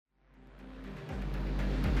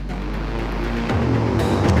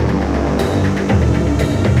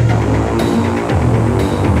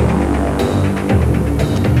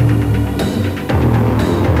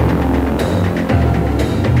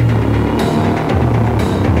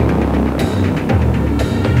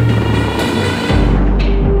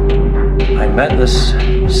met this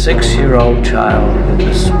 6-year-old child with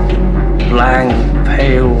this blank,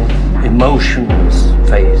 pale, emotionless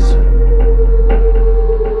face.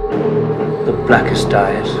 The blackest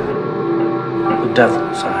eyes, the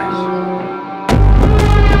devil's eyes.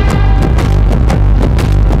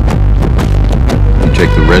 You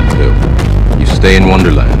take the red pill, you stay in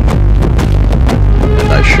Wonderland,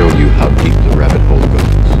 and I show you how deep the rabbit hole goes.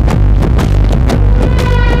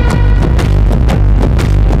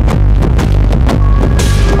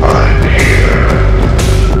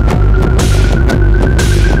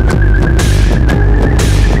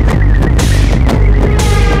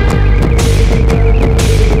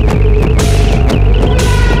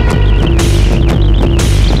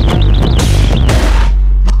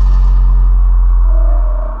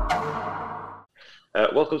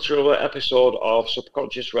 Welcome to another episode of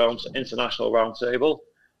Subconscious Realms International Roundtable.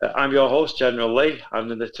 I'm your host, General Lee, and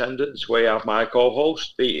in attendance we have my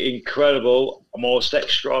co-host, the incredible, most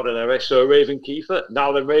extraordinary Sir Raven Kiefer.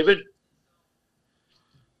 Now then, Raven.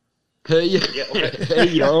 Hey, Yeah, okay. hey,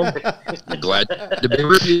 y'all. Glad to be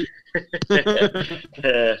with you.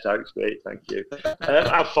 Thanks, mate. Thank you.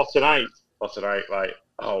 And for tonight, right?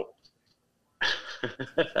 Oh.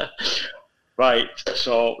 Right,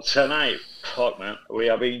 so tonight, man, we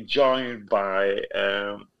are being joined by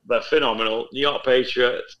the phenomenal New York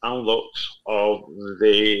Patriots and looks of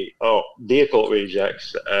the Occult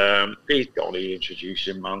Rejects. These don't need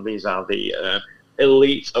introducing, man. These are the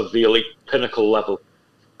elite of the elite pinnacle level.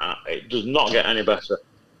 It does not get any better.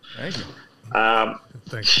 Thank you.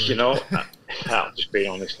 Thanks, you know, I'll just be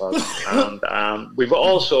honest, lads. And we've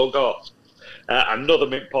also got another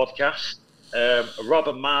Mint podcast, Rob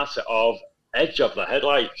and Marta of Edge of the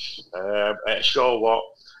Headlights. Show what,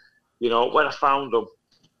 you know, when I found them,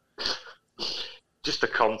 just the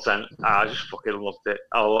content, I just fucking loved it.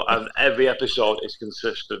 And every episode is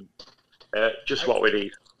consistent. Just what we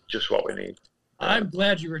need. Just what we need. I'm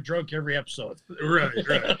glad you were drunk every episode. Right.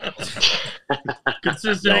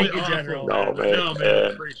 Consistent. Thank you, General. No, man, I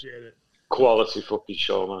appreciate it. Quality fucking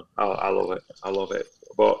show, man. I love it. I love it.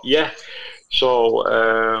 But yeah,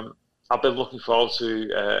 so I've been looking forward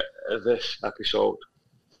to this episode.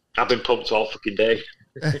 I've been pumped all fucking day.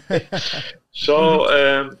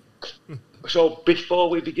 So before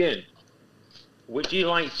we begin, would you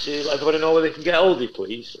like to let everybody know where they can get hold of you,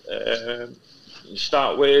 please?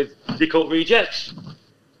 Start with the Occult Rejects.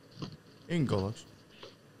 In Golos.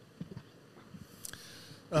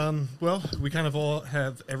 Well, we kind of all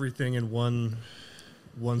have everything in one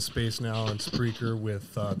space now on Spreaker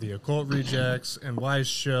with the Occult Rejects and Wise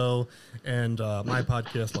Show and my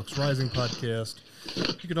podcast, Lux Rising Podcast.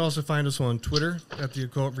 You can also find us on Twitter at the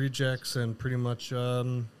Occult Rejects and pretty much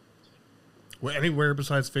anywhere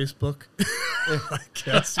besides Facebook. I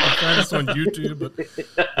guess you can find us on YouTube, but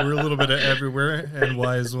we're a little bit everywhere. And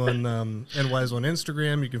Wise on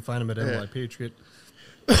Instagram. You can find them at NY Patriot.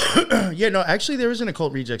 Yeah, no, actually, there is an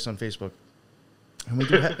Occult Rejects on Facebook. And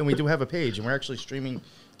we do have a page, and we're actually streaming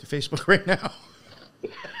to Facebook right now.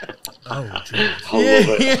 Oh, geez.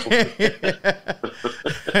 Yeah.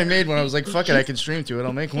 I made one. I was like, fuck it, I can stream to it.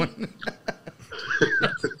 I'll make one.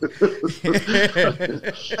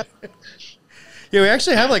 Yeah, we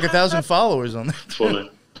actually have like 1,000 followers on that.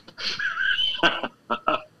 Funny.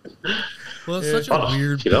 Well, it's such a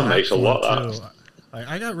weird platform, makes a lot of too.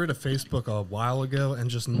 I got rid of Facebook a while ago and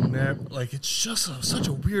just never, like, it's just such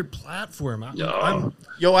a weird platform. I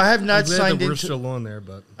have not signed in. We're still on there,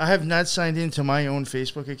 but I have not signed into my own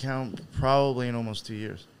Facebook account probably in almost 2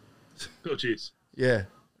 years. Oh, jeez. Yeah,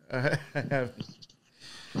 I have.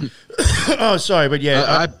 Oh, sorry, but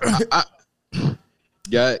yeah.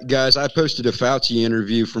 Guys, I posted a Fauci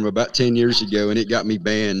interview from about 10 years ago, and it got me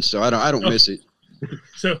banned, so I don't miss it.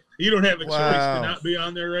 So you don't have a choice to not be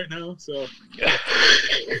on there right now. So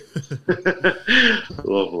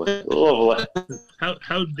lovely.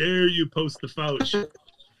 How dare you post the Fauci?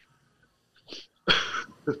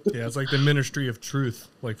 Yeah, it's like the Ministry of Truth,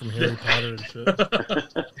 like from Harry Potter and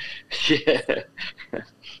shit.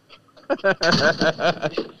 Yeah.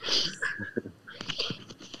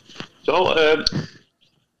 So,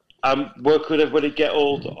 where could everybody get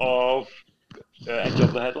hold of Edge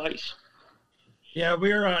of the Headlights? Yeah,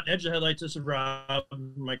 we're on Edge of the Headlights. This is Rob.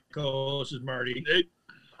 My co-host is Marty.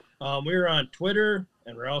 We're on Twitter,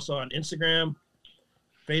 and we're also on Instagram,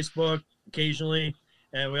 Facebook, occasionally.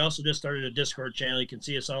 And we also just started a Discord channel. You can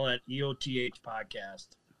see us all at EOTH Podcast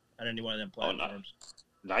on any one of them platforms.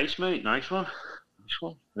 Nice, mate. Nice one.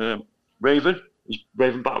 Raven? Is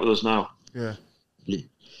Raven back with us now? Yeah.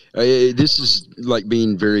 This is like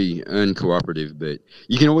being very uncooperative, but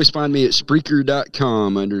you can always find me at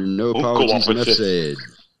Spreaker.com under No Apologies Enough Said.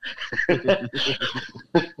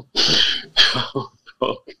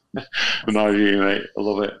 No, you, mate. I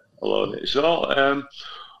love it. I love it. So,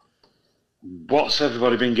 what's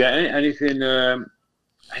everybody been getting? Anything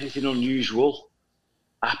unusual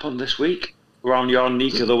happen this week around your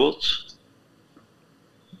neck of the woods?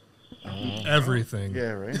 Everything.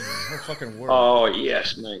 Yeah, right. The whole fucking world. Oh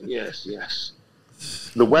yes, mate. Yes.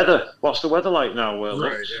 The weather. What's the weather like now, Will?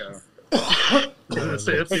 Right. Yeah. I was gonna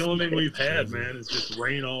say that's the only thing we've had, man. It's just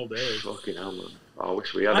rain all day. Fucking hell, man. I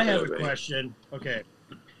wish we had. I have a rain. question. Okay,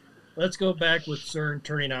 let's go back with CERN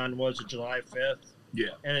turning on. Was it July 5th? Yeah.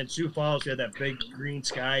 And in Sioux Falls, we had that big green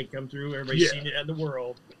sky come through. Everybody's seen it in the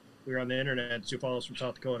world. We were on the internet. Sioux Falls from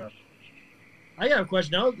South Dakota. I got a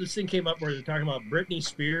question. Now this thing came up where they're talking about Britney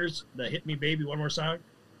Spears, the "Hit Me Baby One More Song."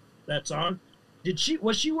 That song.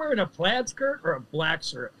 Was she wearing a plaid skirt or a black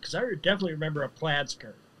skirt? Because I definitely remember a plaid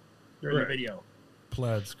skirt during the video.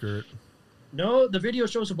 Plaid skirt. No, the video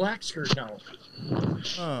shows a black skirt now.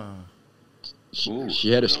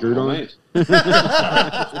 She had a skirt on. Mate.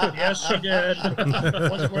 Yes, she did.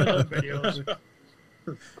 Wasn't one of those videos.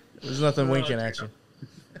 There's nothing winking at you.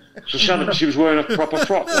 So Shannon, she was wearing a proper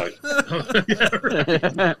frock, like. Yeah,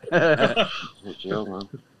 right. Joe, man.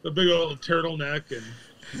 The big old turtleneck and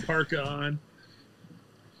parka on.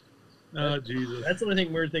 Oh Jesus! That's the only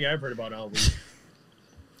weird thing I've heard about all week.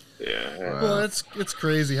 Yeah. Well, it's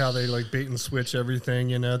crazy how they like bait and switch everything.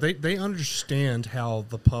 You know, they understand how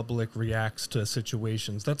the public reacts to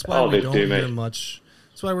situations. That's why we don't hear much.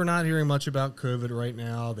 That's why we're not hearing much about COVID right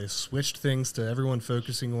now. They switched things to everyone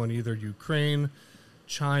focusing on either Ukraine,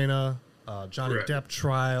 China, Johnny Depp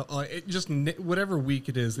trial. It just whatever week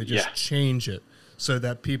it is, they just change it so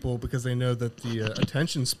that people, because they know that the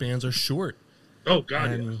attention spans are short. Oh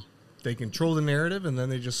God! And they control the narrative, and then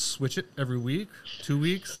they just switch it every week, 2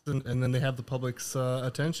 weeks, and then they have the public's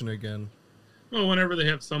attention again. Well, whenever they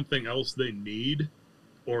have something else they need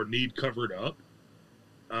or need covered up,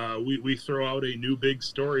 we throw out a new big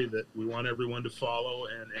story that we want everyone to follow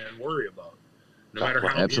and worry about, no matter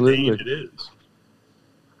how inane it is.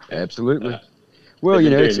 Absolutely. Well, you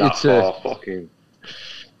know, it's fucking.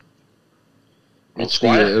 It's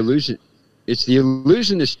the illusion. It's the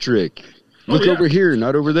illusionist trick. Look over here,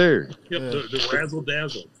 not over there. Yep, the razzle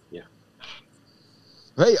dazzle. Yeah.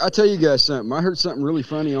 Hey, I'll tell you guys something. I heard something really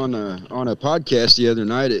funny on a podcast the other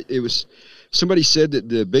night. It was somebody said that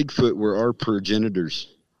the Bigfoot were our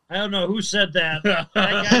progenitors. I don't know who said that.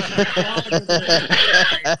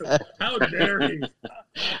 How dare he?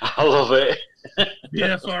 I love it.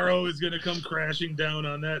 The FRO is going to come crashing down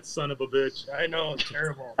on that son of a bitch. I know, it's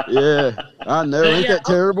terrible. Yeah, I know. Ain't that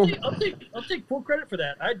terrible? I'll take full credit for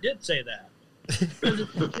that. I did say that. Because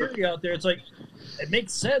it's the theory out there. It's like, it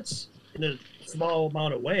makes sense in a small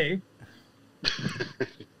amount of way.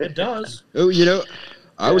 It does. Oh, you know,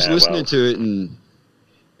 I was listening to it, and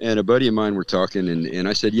a buddy of mine were talking, and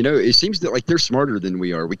I said, you know, it seems that like they're smarter than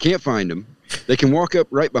we are. We can't find them. They can walk up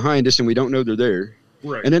right behind us, and we don't know they're there.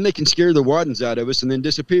 Right. And then they can scare the waddens out of us and then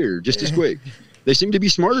disappear just as quick. They seem to be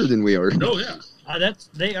smarter than we are. Oh, yeah.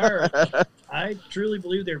 They are. I truly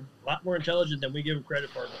believe they're a lot more intelligent than we give them credit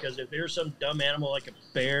for, because if there's some dumb animal like a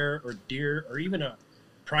bear or deer or even a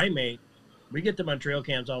primate, we get them on trail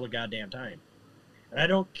cams all the goddamn time. And I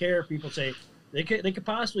don't care if people say they could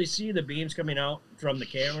possibly see the beams coming out from the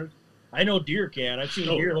cameras. I know deer can. I've seen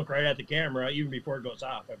deer look right at the camera even before it goes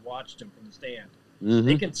off. I've watched them from the stand. Mm-hmm.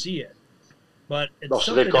 They can see it. But it's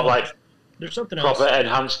so they've got else. There's something proper else.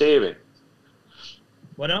 enhanced hearing.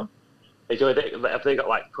 What now? Have they got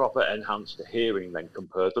like proper enhanced hearing then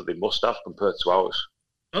compared to they must have compared to ours?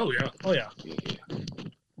 Oh yeah. Oh yeah.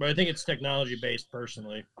 But I think it's technology based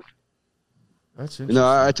personally. That's interesting. No,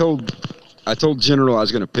 I told General I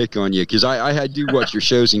was going to pick on you because I do watch your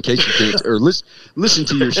shows in case you can't, or listen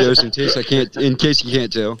to your shows in case you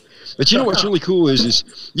can't tell. But you know what's really cool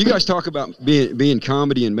is you guys talk about being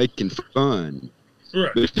comedy and making fun.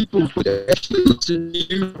 Right. But people would actually listen to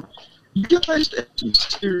you. You guys have some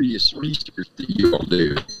serious research that you all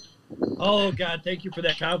do. Oh God, thank you for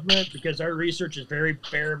that compliment, because our research is very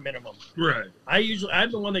bare minimum. Right.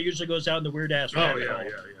 I'm the one that usually goes down the weird ass. Oh yeah.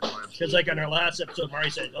 Because like on our last episode, Mari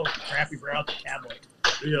said, "Oh crap, you brought out the tablet."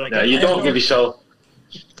 Yeah, you don't give yourself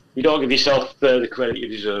the credit you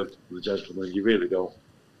deserve, gentlemen. You really don't.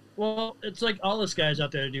 Well, it's like all us guys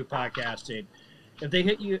out there that do podcasting. If they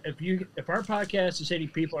hit you, if our podcast is hitting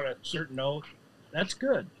people on a certain note, that's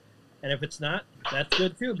good. And if it's not, that's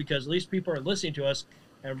good too, because at least people are listening to us,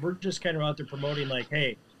 and we're just kind of out there promoting like,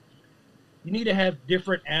 hey, you need to have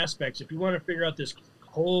different aspects. If you want to figure out this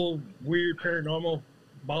whole weird paranormal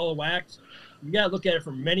ball of wax. You got to look at it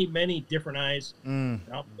from many, many different eyes.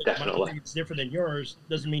 Definitely. My it's different than yours.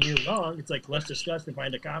 Doesn't mean you're wrong. It's like, let's discuss and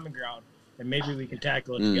find a common ground, and maybe we can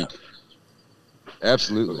tackle it together.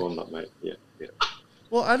 Absolutely. Yeah.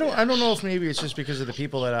 Well, I don't know if maybe it's just because of the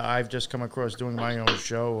people that I've just come across doing my own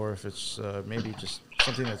show, or if it's maybe just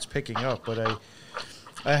something that's picking up. But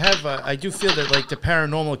I do feel that like the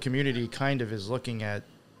paranormal community kind of is looking at.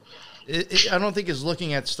 I don't think is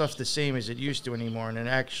looking at stuff the same as it used to anymore, and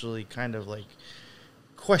actually kind of like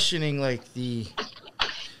questioning like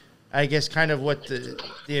I guess kind of what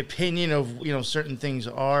the opinion of certain things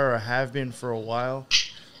are or have been for a while.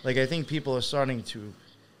 Like I think people are starting to.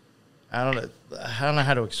 I don't know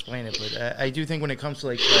how to explain it, but I do think when it comes to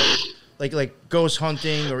like ghost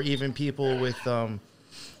hunting, or even people with like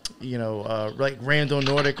Rando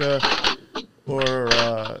Nordica, or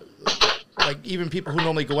like even people who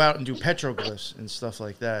normally go out and do petroglyphs and stuff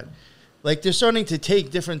like that. Like they're starting to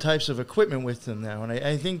take different types of equipment with them now, and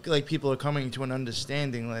I think like people are coming to an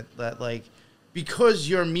understanding that like because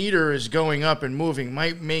your meter is going up and moving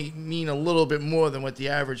may mean a little bit more than what the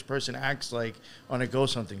average person acts like on a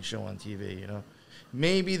ghost hunting show on TV,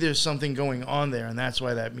 Maybe there's something going on there, and that's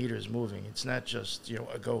why that meter is moving. It's not just,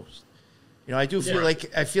 a ghost. I do feel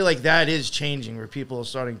I feel like that is changing, where people are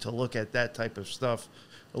starting to look at that type of stuff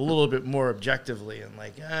a little bit more objectively, and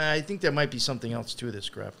like, I think there might be something else to this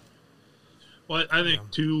crap. Well, I think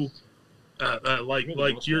too,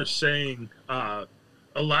 like you're saying,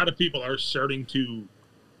 a lot of people are starting to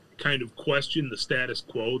kind of question the status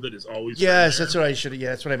quo that is always. Yes, that's what I should. Yeah,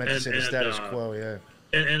 that's what I meant to say. The status quo. Yeah.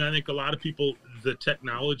 And I think a lot of people, the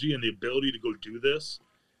technology and the ability to go do this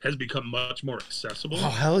has become much more accessible. Oh,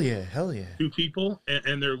 hell yeah. To people,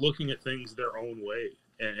 and they're looking at things their own way,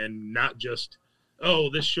 and not just, oh,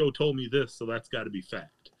 this show told me this, so that's got to be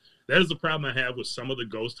fact. That is the problem I have with some of the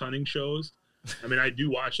ghost hunting shows. I mean, I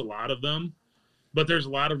do watch a lot of them. But there's a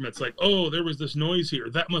lot of them. It's like, oh, there was this noise here.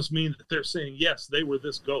 That must mean that they're saying, yes, they were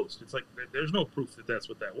this ghost. It's like, there's no proof that that's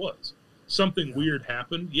what that was. Something weird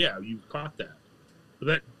happened. Yeah, you've caught that. But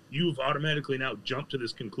that you've automatically now jumped to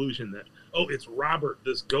this conclusion that, oh, it's Robert,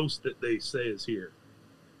 this ghost that they say is here.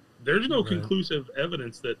 There's no conclusive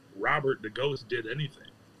evidence that Robert, the ghost, did anything.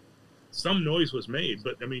 Some noise was made,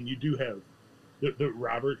 but, I mean, you do have the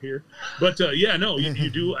Robert here. But, you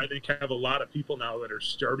do, I think, have a lot of people now that are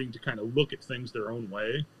starting to kind of look at things their own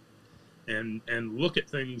way and look at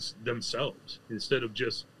things themselves. Instead of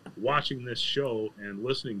just watching this show and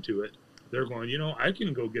listening to it, they're going, I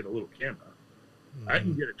can go get a little camera. I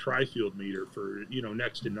can get a tri-field meter for,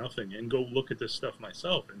 next to nothing and go look at this stuff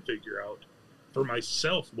myself and figure out for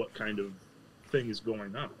myself what kind of thing is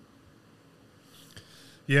going on.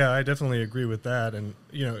 Yeah, I definitely agree with that. And,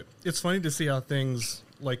 it's funny to see how things,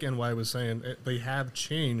 like NY was saying, they have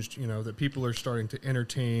changed, that people are starting to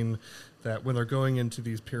entertain that when they're going into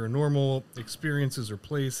these paranormal experiences or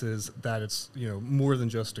places, that it's, more than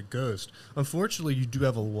just a ghost. Unfortunately, you do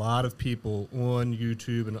have a lot of people on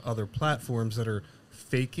YouTube and other platforms that are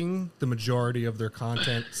faking the majority of their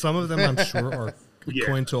content. Some of them, I'm sure, are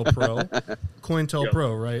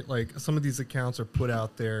COINTELPRO, right? Like, some of these accounts are put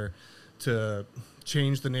out there to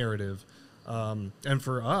change the narrative. And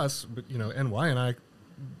for us, NY and I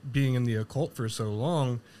being in the occult for so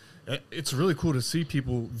long, it's really cool to see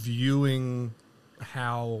people viewing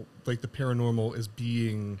how like the paranormal is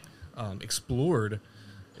being explored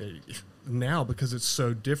now, because it's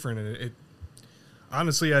so different. And it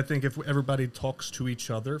honestly, I think if everybody talks to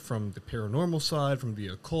each other from the paranormal side, from the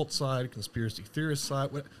occult side, conspiracy theorist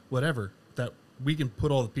side, whatever, that we can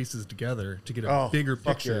put all the pieces together to get a bigger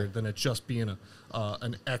picture than it just being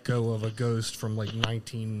an echo of a ghost from like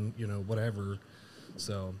 19, whatever.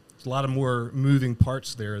 So there's a lot of more moving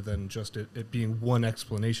parts there than just it being one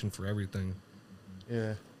explanation for everything.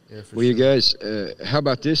 Yeah. Well, you guys, how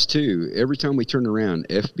about this too? Every time we turn around,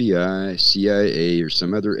 FBI, CIA, or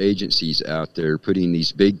some other agencies out there putting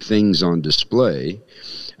these big things on display,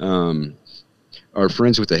 our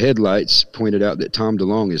friends with the headlights pointed out that Tom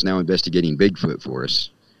DeLonge is now investigating Bigfoot for us.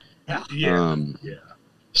 Yeah.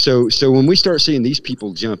 So when we start seeing these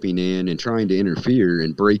people jumping in and trying to interfere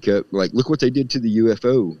and break up, like, look what they did to the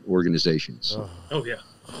UFO organizations. Oh yeah.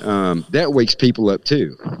 That wakes people up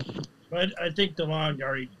too. But I think DeLonge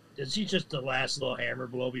already, is he just the last little hammer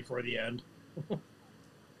blow before the end?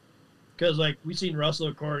 Because like we seen Russell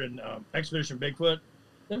Accord and Expedition Bigfoot,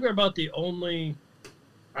 they're about the only.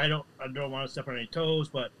 I don't want to step on any toes,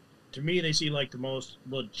 but to me they seem like the most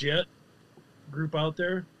legit group out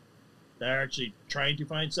there that are actually trying to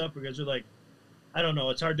find stuff, because they're like, I don't know,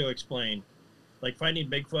 it's hard to explain. Like finding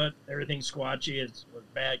Bigfoot, everything's squatchy. It's a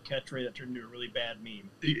bad catch rate that turned into a really bad meme.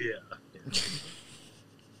 Yeah.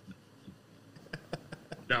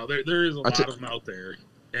 No, there is a lot of them out there,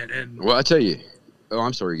 and Well, I tell you. Oh,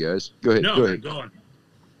 I'm sorry, guys. Go ahead. no, go man, ahead. go on.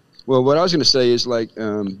 Well, what I was going to say is like,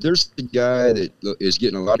 there's a guy that is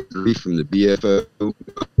getting a lot of grief from the BFO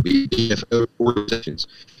organizations.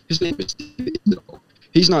 His name is Steve Isdall.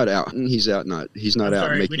 He's not out. He's out. He's not I'm out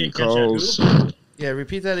sorry, we making didn't catch calls. that. Yeah,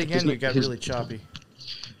 repeat that again. You got really choppy.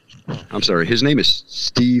 I'm sorry. His name is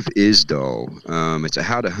Steve Isdall. It's a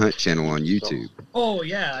How to Hunt channel on YouTube, Oh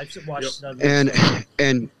yeah, I've watched that.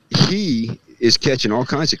 and he is catching all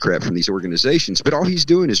kinds of crap from these organizations. But all he's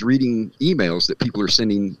doing is reading emails that people are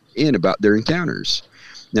sending in about their encounters.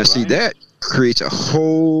 Now, see, that creates a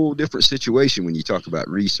whole different situation when you talk about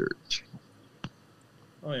research.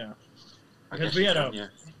 Oh yeah, because we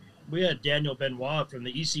had Daniel Benoit from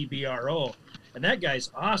the ECBRO, and that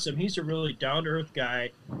guy's awesome. He's a really down to earth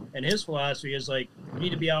guy, and his philosophy is like you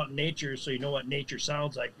need to be out in nature so you know what nature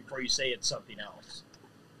sounds like before you say it's something else.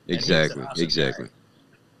 And he's an Exactly. awesome Exactly. guy.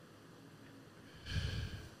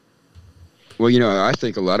 Well, I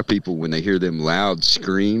think a lot of people, when they hear them loud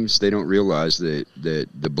screams, they don't realize that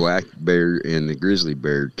the black bear and the grizzly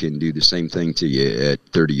bear can do the same thing to you at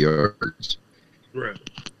 30 yards. Right.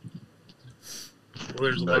 Well,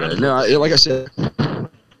 there's a lot of like I said,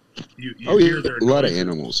 you oh hear yeah, their a lot of noises.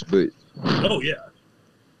 animals, but Oh yeah.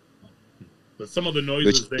 But some of the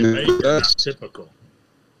noises But, they make are that's- not typical.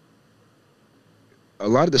 a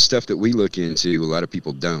lot of the stuff that we look into, a lot of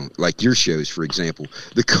people don't. Like your shows, for example,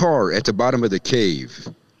 the car at the bottom of the cave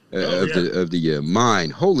of the mine.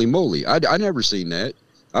 Holy moly! I never seen that.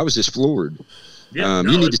 I was just floored. Yeah,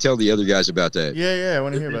 You need to tell the other guys about that. Yeah, I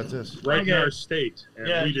want to hear about this. Right in Okay. our state, and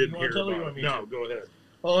Yeah, we you didn't wanna hear tell me or you about want it. me No, to? go ahead.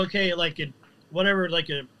 Well, okay, like in whatever, like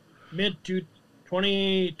a mid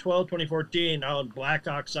 2012, 2014, out in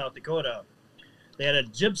Blackhawk, South Dakota, they had a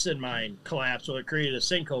gypsum mine collapse, so it created a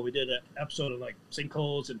sinkhole. We did an episode of like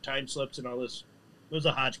sinkholes and time slips and all this. It was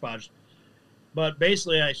a hodgepodge. But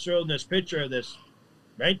basically, I showed this picture of this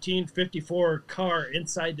 1954 car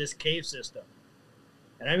inside this cave system.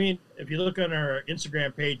 And I mean, if you look on our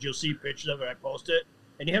Instagram page, you'll see pictures of it. I post it.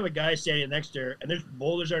 And you have a guy standing next to her, and there's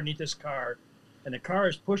boulders underneath this car. And the car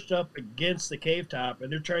is pushed up against the cave top,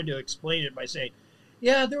 and they're trying to explain it by saying,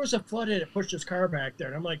 yeah, there was a flood and it pushed this car back there.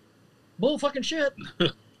 And I'm like, bull fucking shit.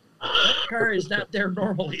 That car is not there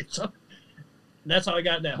normally. So, and that's how I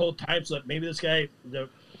got in that whole time slip. Maybe this guy, the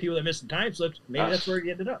people that missed the time slips, maybe that's where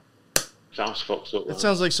he ended up. Sounds fucked up. That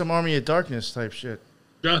sounds like some Army of Darkness type shit.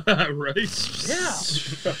 Right. Yeah.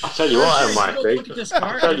 I tell you what, it might be. Look at this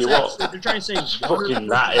car. I tell you what, They're trying to say, fucking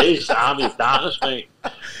that is Army of Darkness, mate.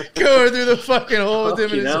 Going through the fucking hole with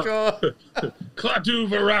him in his Fucking car. Klaatu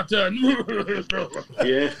Verata.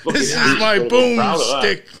 Yeah. This is my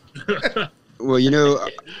boomstick. Well,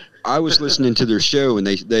 I was listening to their show and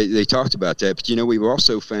they talked about that, but we've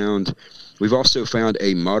also found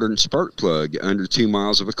a modern spark plug under 2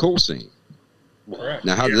 miles of a coal seam. correct.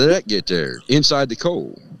 Now, how did that get there? Inside the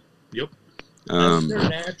coal. Yep.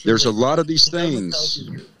 There's a lot of these things.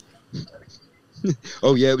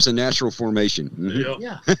 Oh yeah, it was a natural formation. Mhm. Yep.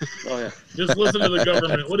 Yeah. Oh, yeah. Just listen to the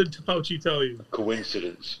government. What did Fauci tell you?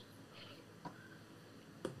 Coincidence.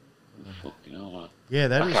 Fucking hell, man. Yeah,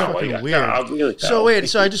 that I is can't wait. fucking I weird. really So can't. wait,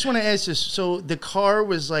 so I just want to ask this. So the car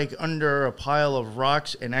was like under a pile of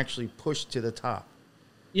rocks and actually pushed to the top.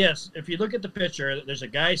 Yes, if you look at the picture, there's a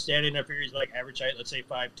guy standing up here. He's like average height, let's say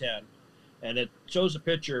 5'10", and it shows a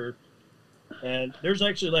picture, and there's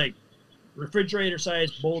actually like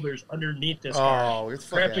refrigerator-sized boulders underneath this car, it's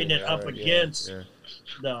fucking prepping it up alright, against yeah.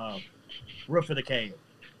 the roof of the cave.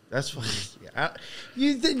 That's fucking.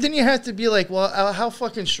 Yeah. Then you have to be like, well, how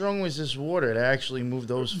fucking strong was this water to actually move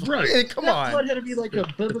those? Right. Yeah, come That flood on. had to be like a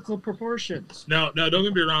biblical proportions. Now, don't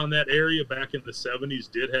get me wrong. That area back in the 70s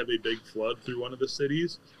did have a big flood through one of the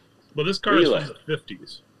cities, but this car Really? is from the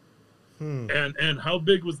 50s. And how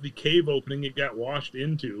big was the cave opening it got washed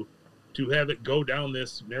into to have it go down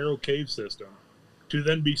this narrow cave system to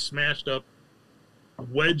then be smashed up,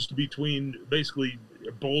 wedged between basically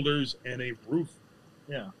boulders and a roof?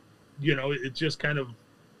 Yeah. It just kind of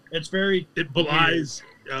It's very it belies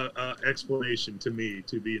explanation to me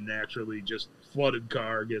to be naturally just flooded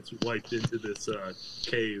car gets wiped into this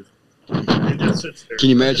cave and just sits there. Can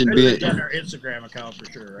you imagine It's being? on our Instagram account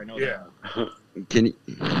for sure. I know Yeah. Can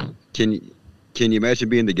you imagine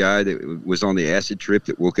being the guy that was on the acid trip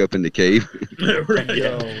that woke up in the cave? Right.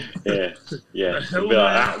 Yo. Yeah. It'd be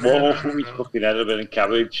like that. Whoa, fucking had a bit of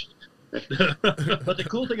cabbage. that. But the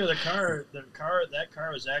cool thing of that car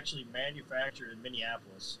was actually manufactured in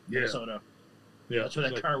Minneapolis, Yeah. Minnesota. Yeah, That's where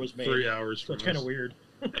that like car was made. 3 hours. So it's from kind of us. weird,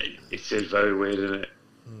 It is very weird, isn't it?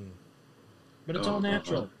 but it's all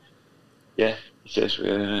natural. Yeah, it's just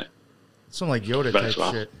weird, isn't it? Something like Yoda Best type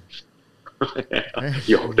one. shit.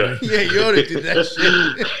 Yoda. Yeah, Yoda did that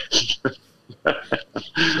shit.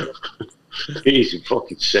 He's a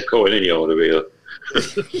fucking sicko, isn't he, Yoda, really?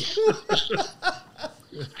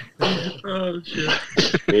 Oh shit!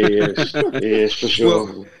 He is for sure.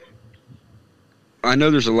 Well, I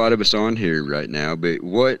know there's a lot of us on here right now, but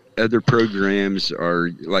what other programs are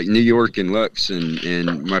like New York and Lux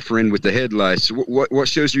and my friend with the headlights? What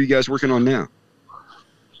shows are you guys working on now?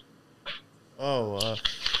 Oh,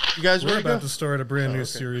 you guys We're were about to start a brand new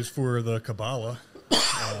series for the Kabbalah.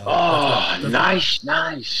 Nice.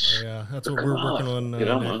 Yeah, that's what we're working on Get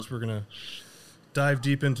on, next. We're gonna dive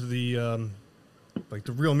deep into the like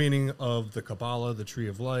the real meaning of the Kabbalah, the Tree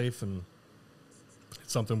of Life, and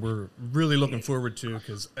it's something we're really looking forward to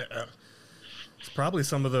because it's probably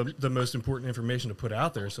some of the most important information to put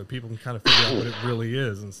out there, so people can kind of figure out what it really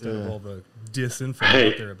is instead of all the disinfo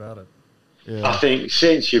out there about it. Yeah. I think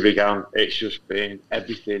since you began, it's just been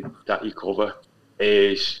everything that you cover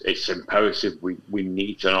it's imperative. We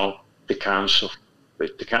need to know the kind of stuff,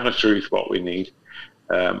 the kind of truth, what we need.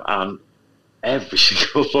 And every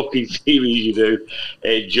single fucking series you do,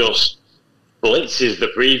 it just blitzes the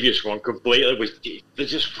previous one completely. They're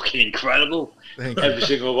just fucking incredible. Every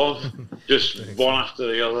single one. Just one after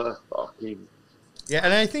the other. Fucking. Yeah,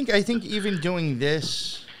 and I think even doing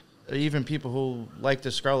this, even people who like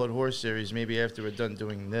the Scarlet Horse series, maybe after we're done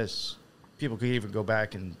doing this, people could even go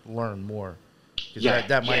back and learn more. Because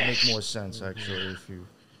that might make more sense, actually, if you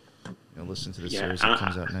listen to the series that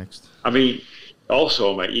comes out next. I mean,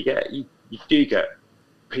 also, mate, you do get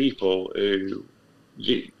people who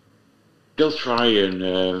they'll try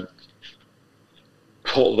and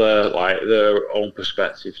put their own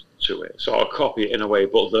perspective to it, sort of copy it in a way,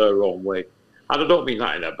 but their own way. And I don't mean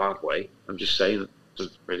that in a bad way. I'm just saying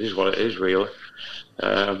that it is what it is, really.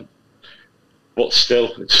 But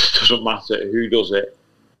still, it doesn't matter who does it.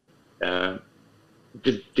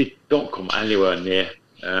 They don't come anywhere near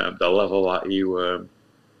the level that you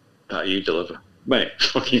deliver, mate.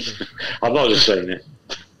 I'm not just saying it.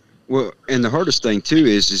 Well, and the hardest thing too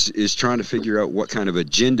is trying to figure out what kind of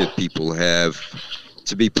agenda people have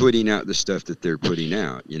to be putting out the stuff that they're putting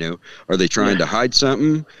out. Are they trying to hide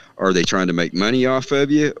something? Are they trying to make money off of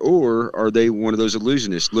you, or are they one of those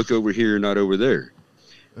illusionists? Look over here, not over there.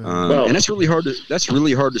 And that's really hard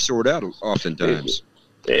to sort out oftentimes.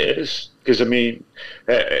 It is, because I mean,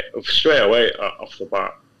 straight away off the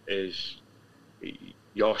bat is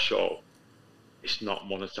your show. It's not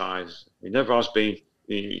monetized. It never has been.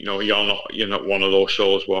 You're not one of those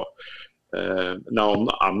shows. No,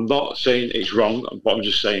 I'm not saying it's wrong, but I'm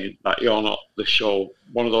just saying that you're not the show.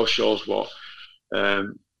 One of those shows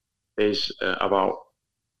is about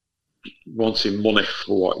wanting money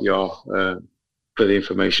for what you're for the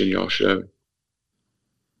information you're sharing.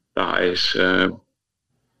 That is.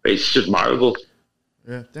 It's just admirable.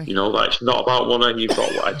 Yeah, thank you. That it's not about money. You've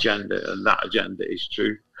got what agenda, and that agenda is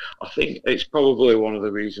true. I think it's probably one of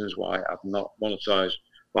the reasons why I've not monetized.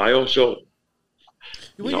 But I also,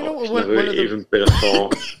 even been a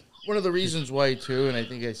thought. One of the reasons why too, and I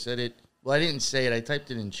think I said it. Well, I didn't say it. I typed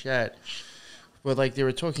it in chat. But they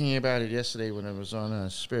were talking about it yesterday when I was on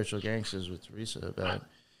Spiritual Gangsters with Teresa about,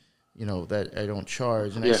 that I don't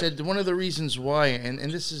charge, and I said one of the reasons why,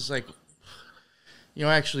 and this is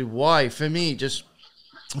actually why for me, just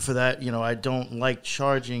for that, I don't like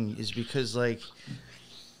charging is because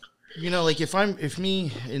if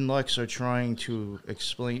me and Lux are trying to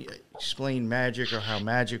explain magic or how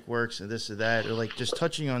magic works and this or that, or just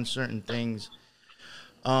touching on certain things,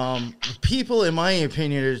 people, in my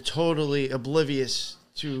opinion, are totally oblivious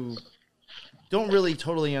to, don't really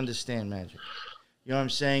totally understand magic. You know what I'm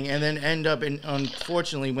saying? And then end up,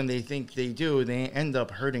 unfortunately, when they think they do, they end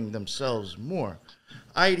up hurting themselves more.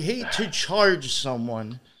 I'd hate to charge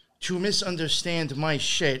someone to misunderstand my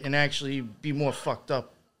shit and actually be more fucked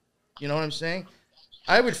up. You know what I'm saying?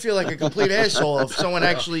 I would feel like a complete asshole if someone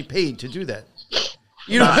actually paid to do that.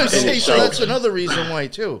 You know what I'm saying? So that's another reason why,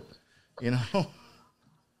 too.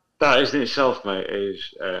 That is in itself, mate,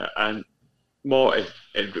 and more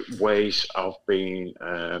in ways of being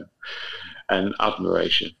an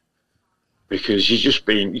admiration. Because you're just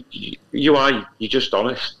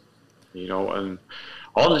honest, and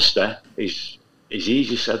honesty is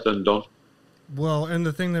easier said than done. Well, and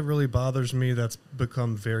the thing that really bothers me that's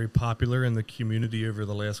become very popular in the community over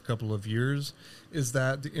the last couple of years is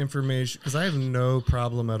that the information, because I have no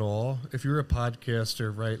problem at all. If you're a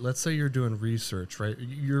podcaster, right, let's say you're doing research, right?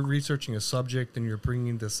 You're researching a subject and you're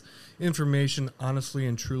bringing this information honestly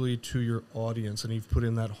and truly to your audience, and you've put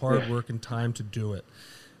in that hard work and time to do it.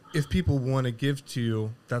 if people want to give to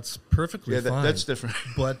you, that's perfectly fine. That's different.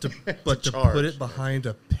 But to charge. put it behind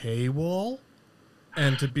a paywall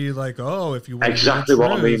and to be like, oh, if you want Exactly to hear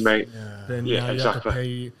the what I mean, truth, mate. then Yeah, now you exactly. have to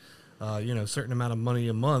pay, a certain amount of money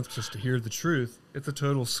a month just to hear the truth. It's a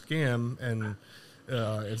total scam, and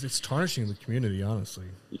it's tarnishing the community, honestly.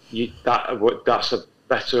 That's a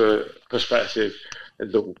better perspective.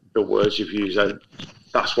 The words you've used, and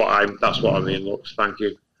that's what I mean. Looks, thank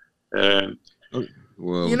you.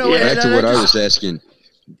 Well, You know, back and to I what I just- was asking.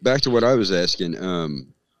 Back to what I was asking.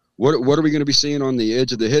 What are we going to be seeing on the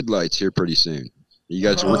edge of the headlights here pretty soon? You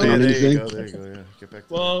guys working on there anything? You go, there you go. Yeah, get back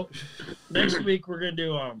to Well, next week we're gonna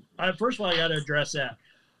do. First of all, I got to address that.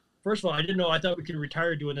 First of all, I didn't know. I thought we could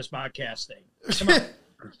retire doing this podcast thing. Come on.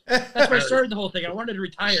 That's why I started the whole thing. I wanted to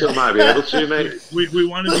retire. Still might be able to, mate. We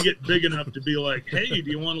wanted to get big enough to be like, hey,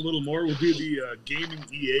 do you want a little more? We'll do the gaming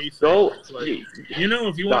EA thing. No, It's like,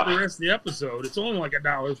 if you want the rest of the episode, it's only like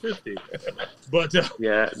 $1.50. But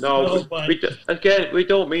yeah, No, but- we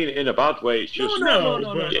don't mean it in a bad way. It's just No,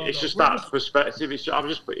 it's just We're that perspective.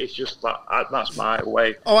 It's just that that's my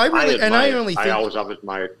way. Oh, I really I think always have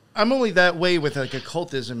admired. I'm only that way with like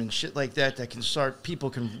occultism and shit like that can people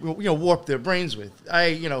can warp their brains with.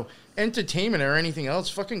 Entertainment or anything else,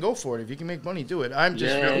 fucking go for it. If you can make money, do it. I'm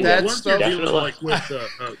just Yeah, that once stuff. you're dealing like with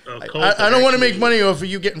Occult, I don't want to make money off of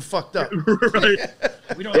you getting fucked up. right?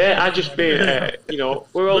 We don't Yeah, have I just money. mean,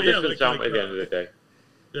 we're all But yeah, different like, at the end of the day.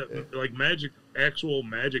 Like actual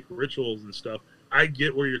magic rituals and stuff. I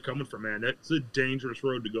get where you're coming from, man. That's a dangerous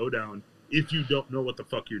road to go down if you don't know what the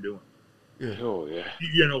fuck you're doing. Oh yeah.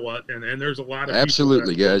 You know what? And there's a lot of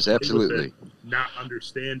Absolutely, people that guys. go with Absolutely. it, not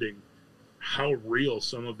understanding how real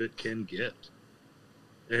some of it can get.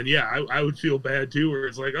 And yeah, I would feel bad too, where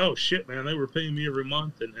it's like, oh shit, man, they were paying me every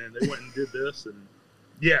month, and they went and did this, and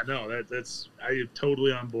yeah, no, that's I am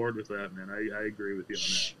totally on board with that, man. I agree with you on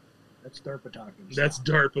that. That's DARPA talking. That's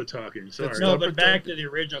DARPA talking. Sorry. No, but back to the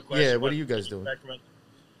original question. Yeah, what are you guys doing?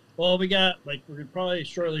 Well, we got we're gonna probably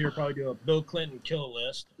shortly here probably do a Bill Clinton kill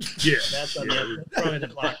list. Yeah, That's on that's probably the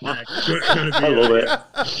black flag. Gonna be, I love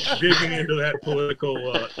it. digging into that political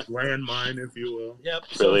landmine, if you will. Yep.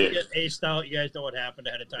 So Brilliant. we get aced out. You guys know what happened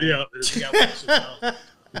ahead of time. Yeah. We got wasted out.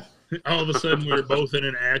 All of a sudden, we were both in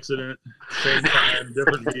an accident, same time,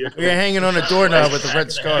 different vehicle. You're hanging on a doorknob with a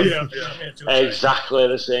red scarf. Yeah, Exactly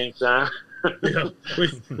the same time. yeah.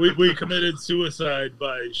 We committed suicide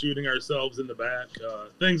by shooting ourselves in the back,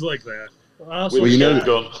 things like that. Also, Well, you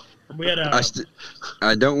know- we had a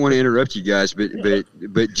I don't want to interrupt you guys,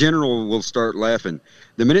 but General will start laughing.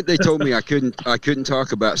 The minute they told me I couldn't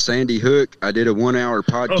talk about Sandy Hook, I did a 1-hour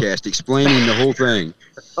podcast explaining the whole thing.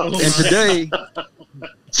 And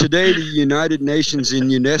today the United Nations and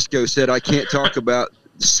UNESCO said I can't talk about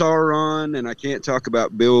Sauron and I can't talk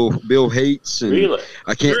about Bill Hates and Really?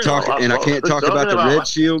 I can't Really? talk and I can't talk about the Red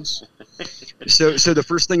Shields. So the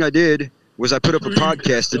first thing I did was I put up a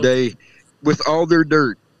podcast today with all their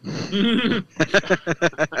dirt. You're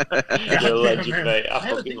a legend, mate. I I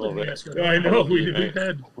have a fucking thing love with it. UNESCO. I know you,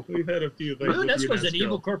 we've had a few things. with UNESCO's an UNESCO.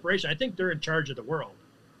 evil corporation. I think they're in charge of the world.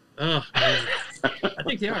 Oh, man. I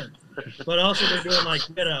think they are. But also they're doing we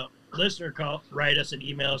had a listener write us and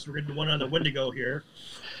email us. We're going to do one on the Wendigo here.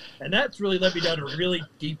 And that's really led me down a really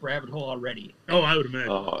deep rabbit hole already. Oh, I would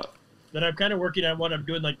imagine. Oh, That I'm kind of working on one. I'm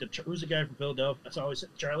doing who's the guy from Philadelphia? That's always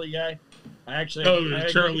Charlie guy. I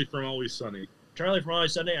Charlie from Always Sunny. Charlie from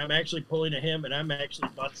Always Sunday. I'm actually pulling at him, and I'm actually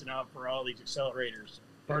busting out for all these accelerators.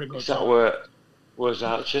 is that where's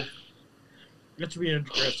Archer? That's be an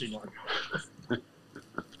interesting one.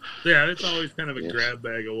 Yeah, it's always kind of a grab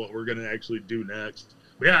bag of what we're going to actually do next.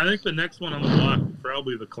 But yeah, I think the next one on the block is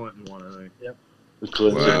probably the Clinton one, I think. Yep. The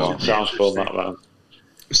Clinton Wow. one. Sounds fun, that man.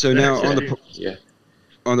 So now Yeah.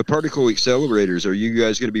 on the particle accelerators, are you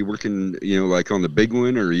guys going to be working, like on the big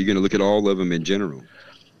one, or are you going to look at all of them in general?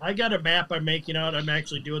 I got a map I'm making out. I'm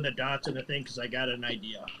actually doing the dots and the thing because I got an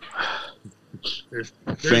idea. There's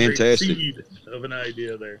Fantastic. a seed of an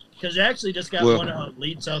idea there. Because I actually just got one out in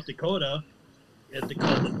Lead, South Dakota. It's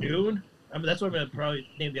called Dune. That's what I'm going to probably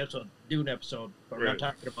name the episode, Dune episode. But we're not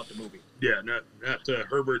talking about the movie. Yeah, not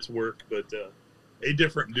Herbert's work, but a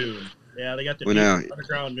different Dune. Yeah, they got the Well,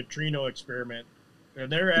 underground neutrino experiment.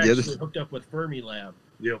 And they're actually hooked up with Fermilab.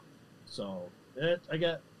 Yep. So I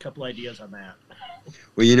got a couple ideas on that.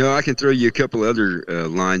 Well, I can throw you a couple other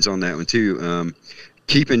lines on that one too.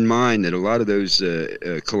 Keep in mind that a lot of those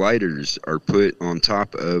colliders are put on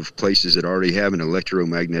top of places that already have an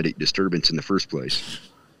electromagnetic disturbance in the first place.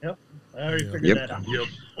 Yep. I already figured that out. Yep.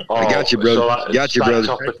 I got you, brother. Got you, brother.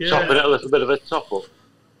 Topping it a little bit of a top up. Do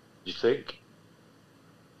you think?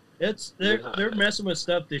 They're messing with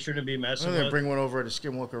stuff they shouldn't be messing I'm gonna with. bring one over to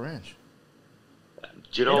Skinwalker Ranch. Do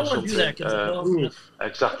you They know don't want to do that something? because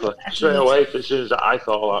Exactly. Straight away, as soon as I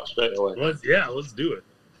thought that, straight away. Let's do it.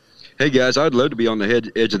 Hey guys, I'd love to be on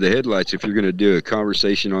the edge of the headlights if you're going to do a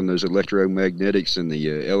conversation on those electromagnetics and the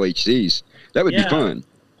LHCs. That would be fun.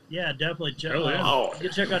 Yeah, definitely. You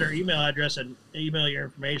can check out our email address and email your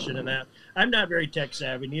information and that. I'm not very tech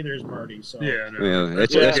savvy, neither is Marty. So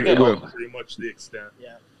That's pretty much the extent.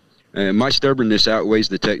 Yeah. My stubbornness outweighs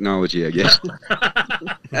the technology, I guess.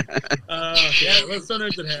 Well,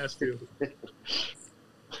 sometimes it has to.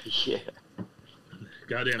 Yeah.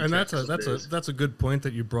 Goddamn. And that's a good point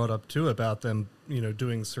that you brought up too about them,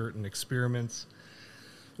 doing certain experiments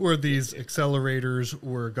or these accelerators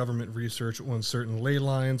or government research on certain ley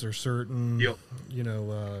lines or certain,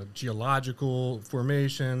 geological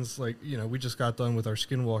formations. Like, we just got done with our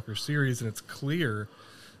Skinwalker series, and it's clear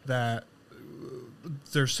that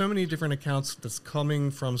there's so many different accounts that's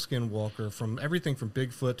coming from Skinwalker, from everything from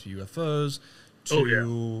Bigfoot to UFOs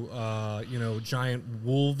to giant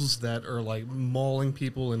wolves that are like mauling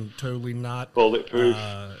people and totally not bulletproof.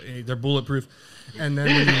 They're bulletproof. And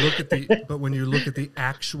then when you look at the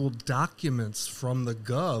actual documents from the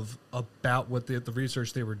Gov about what the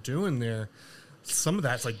research they were doing there, some of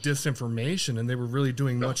that's like disinformation, and they were really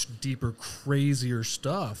doing much deeper, crazier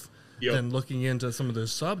stuff than looking into some of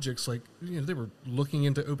those subjects. Like, they were looking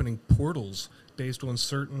into opening portals based on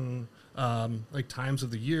certain like times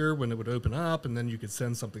of the year when it would open up, and then you could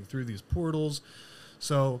send something through these portals.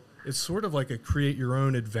 So it's sort of like a create your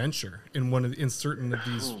own adventure in certain of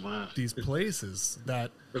these places. That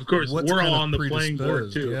of course we're all on the playing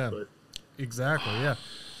board too. Yeah, exactly. Yeah.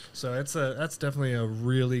 So that's definitely a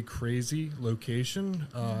really crazy location,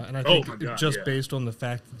 and I think based on the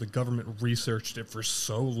fact that the government researched it for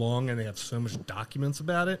so long and they have so much documents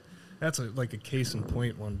about it, that's like a case in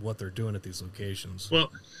point on what they're doing at these locations.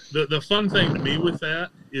 Well, the fun thing to me with that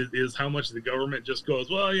is how much the government just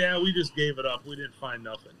goes, well, yeah, we just gave it up. We didn't find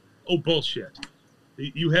nothing. Oh, bullshit.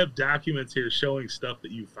 You have documents here showing stuff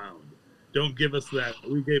that you found. Don't give us that.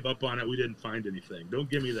 We gave up on it. We didn't find anything. Don't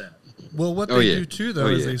give me that. Well, what they do, too, though,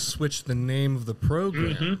 is they switch the name of the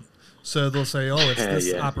program. Mm-hmm. So they'll say, oh, it's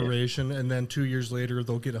this operation, and then 2 years later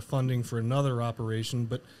they'll get a funding for another operation,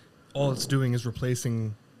 but all it's doing is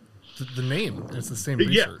replacing the name. It's the same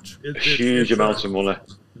research. Huge amounts of money.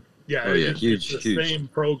 Yeah, huge. It's the same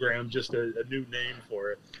program, just a new name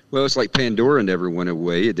for it. Well, it's like Pandora never went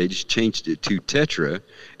away. They just changed it to Tetra,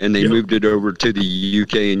 and they moved it over to the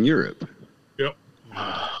UK and Europe. Yep.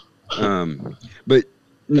 But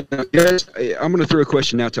now, guys, I'm going to throw a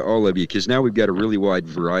question out to all of you, because now we've got a really wide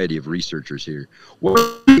variety of researchers here. What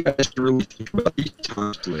do you guys really think about these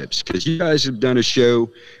time slips? Because you guys have done a show.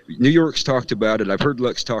 New York's talked about it. I've heard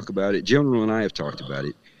Lux talk about it. General and I have talked about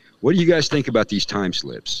it. What do you guys think about these time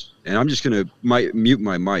slips? And I'm just going to mute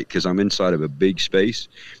my mic because I'm inside of a big space.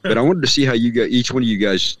 But I wanted to see how each one of you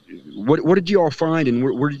guys, what did you all find, and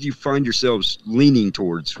where did you find yourselves leaning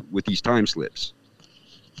towards with these time slips?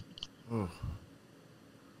 Oh.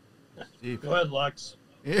 Go ahead, Lux.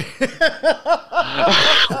 Fucking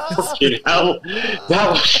hell.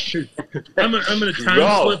 I'm gonna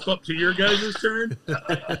time slip up to your guys' turn.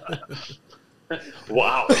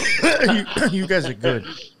 Wow. You guys are good.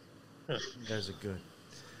 You guys are good.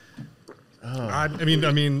 Oh. I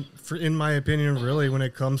mean, in my opinion, really, when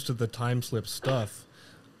it comes to the time slip stuff,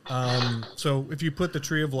 so if you put the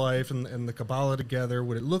Tree of Life and the Kabbalah together,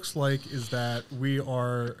 what it looks like is that we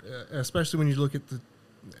are, especially when you look at the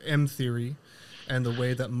M theory and the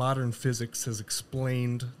way that modern physics has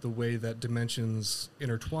explained the way that dimensions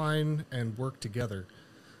intertwine and work together.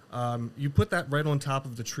 You put that right on top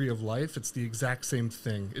of the Tree of Life, it's the exact same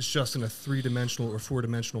thing. It's just in a 3-dimensional or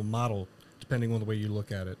 4-dimensional model, depending on the way you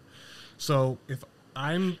look at it. So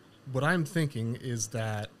what I'm thinking is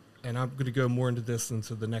that, and I'm going to go more into this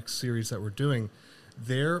into the next series that we're doing,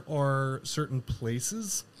 there are certain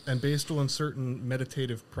places, and based on certain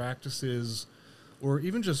meditative practices or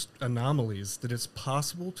even just anomalies, that it's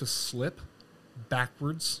possible to slip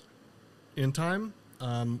backwards in time,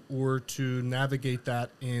 or to navigate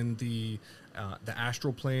that in the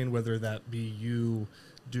astral plane, whether that be you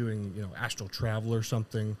doing astral travel or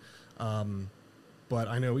something. But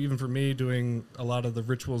I know even for me, doing a lot of the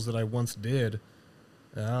rituals that I once did,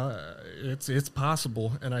 it's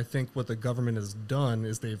possible. And I think what the government has done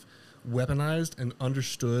is they've weaponized and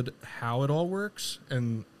understood how it all works,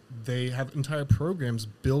 and they have entire programs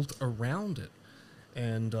built around it.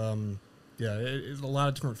 And it's a lot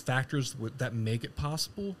of different factors that make it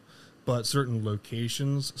possible, but certain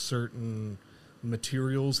locations, certain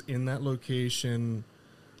materials in that location,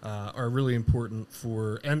 are really important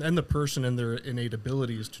for and the person and their innate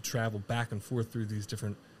abilities to travel back and forth through these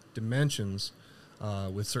different dimensions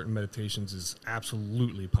with certain meditations is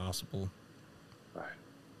absolutely possible.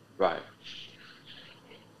 Right.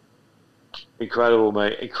 Incredible,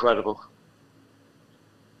 mate. Incredible.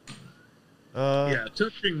 Yeah,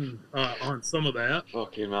 touching on some of that.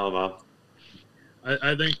 Fucking hell, man.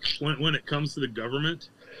 I think when it comes to the government,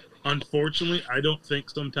 unfortunately, I don't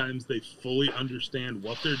think sometimes they fully understand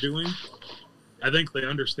what they're doing. I think they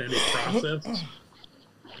understand a process.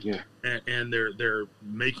 Yeah. And they're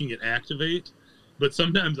making it activate. But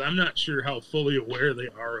sometimes I'm not sure how fully aware they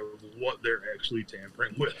are of what they're actually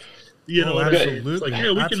tampering with. You know, absolutely. It's like,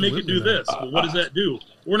 yeah, we can make it do Absolutely this. But what does that do?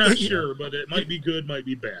 We're not sure, but it might be good, might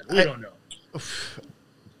be bad. We don't know.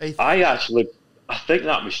 I think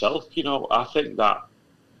that myself, you know, I think that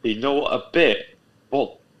they know a bit,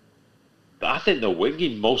 but I think they're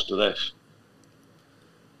winging most of this.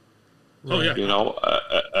 Oh, yeah. You know,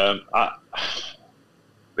 I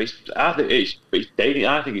think it's dangerous.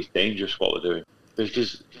 I think it's dangerous what they're doing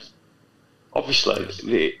because obviously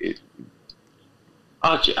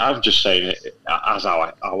I'm just saying it as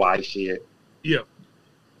how I see it. Yeah.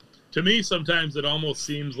 To me, sometimes it almost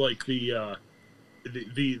seems like the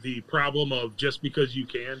problem of just because you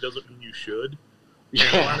can doesn't mean you should.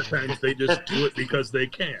 And a lot of times they just do it because they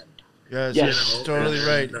can. Yes, you know, totally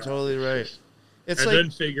right. Totally right. It's and like,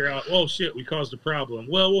 then figure out, well, shit, we caused a problem.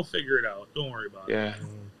 Well, we'll figure it out. Don't worry about it.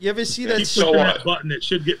 you ever see that? Keep pushing that button. It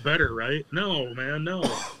should get better, right? No, man, no.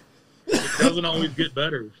 It doesn't always get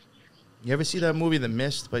better. You ever see that movie, The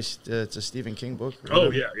Mist? It's a Stephen King book. Oh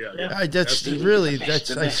yeah. That's really I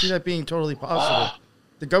see that being totally possible.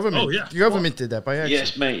 The government did that by accident.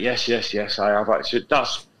 Yes, mate. Yes. I have actually.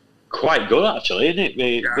 That's quite good, actually, isn't it?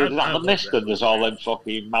 There's not the mist and there's all them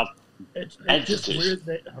fucking mad It's entities. just weird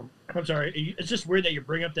that I'm sorry. It's just weird that you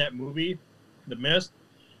bring up that movie, The Mist,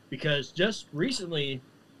 because just recently,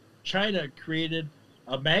 China created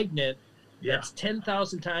a magnet that's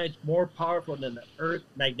 10,000 times more powerful than the Earth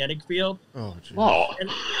magnetic field. Oh, geez.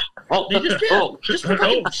 They just did. Just for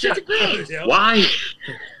shits and grins. Yeah. Why?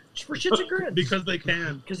 Just for shits and grins. Because they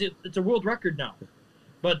can. Because it's a world record now.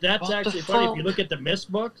 But that's What actually the funny. fuck? If you look at the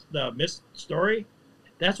Mist book, the Mist story,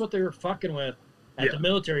 that's what they were fucking with at the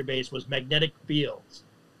military base was magnetic fields.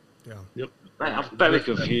 Yeah. Yep. Man, I'm very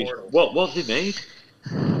confused. What they made?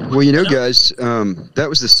 Well, you know, guys, that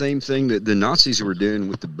was the same thing that the Nazis were doing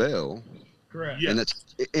with the bell. Correct. Yes.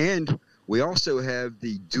 And we also have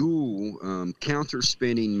the dual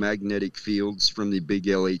counter-spinning magnetic fields from the big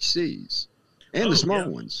LHCs and the small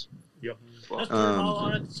ones. Yep. Let's turn them all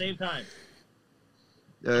on at the same time.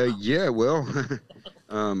 Yeah, well,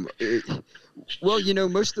 well, you know,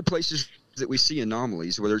 most of the places that we see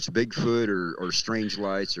anomalies, whether it's Bigfoot or strange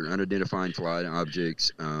lights or unidentified flying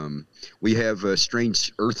objects, we have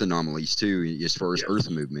strange Earth anomalies too, as far as Earth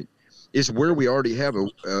movement, is where we already have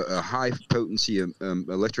a high potency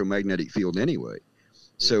electromagnetic field anyway.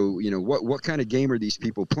 So, you know, what kind of game are these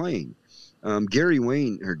people playing? Gary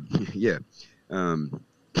Wayne,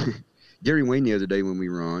 Gary Wayne the other day when we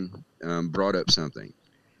were on brought up something.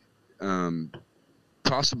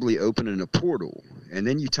 Possibly opening a portal, and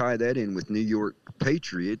then you tie that in with New York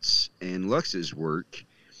Patriots and Lux's work,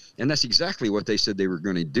 and that's exactly what they said they were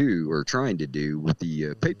going to do or trying to do with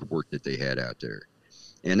the paperwork that they had out there.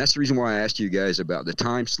 And that's the reason why I asked you guys about the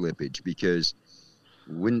time slippage, because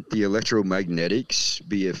wouldn't the electromagnetics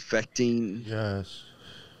be affecting? Yes.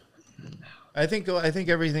 I think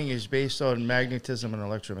everything is based on magnetism and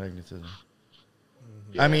electromagnetism.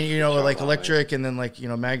 I mean, you know, like electric and then like, you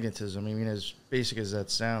know, magnetism. I mean, as basic as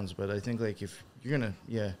that sounds, but I think like if you're going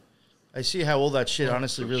to, I see how all that shit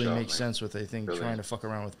honestly really makes sense with, I think, trying to fuck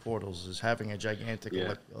around with portals is having a gigantic,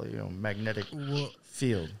 magnetic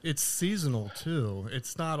field. It's seasonal too.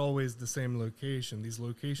 It's not always the same location. These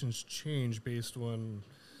locations change based on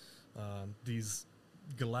these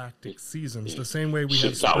galactic seasons. The same way we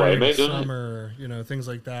have spring, summer, you know, things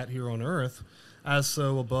like that here on Earth. As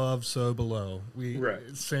so above, so below.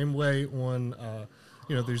 Same way on,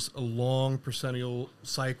 you know, there's a long percennial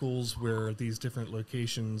cycles where these different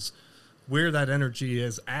locations, where that energy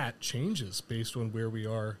is at, changes based on where we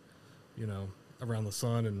are, you know, around the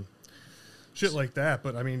sun and shit like that.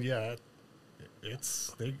 But I mean,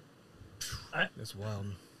 it's wild.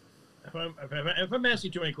 If I'm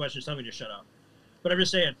asking too many questions, tell me to shut up. But I'm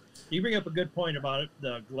just saying, you bring up a good point about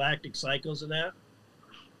the galactic cycles and that.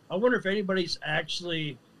 I wonder if anybody's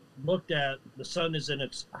actually looked at the sun is in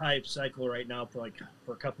its high cycle right now for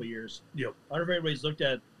a couple of years. Yep. I wonder if anybody's looked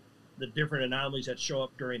at the different anomalies that show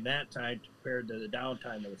up during that time compared to the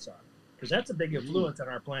downtime of the sun, because that's a big influence on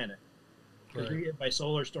our planet. Because we get hit by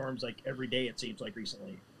solar storms like every day, it seems like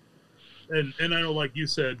recently. And I know, like you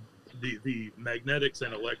said, the magnetics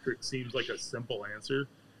and electric seems like a simple answer,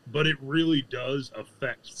 but it really does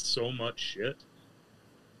affect so much shit.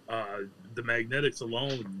 The magnetics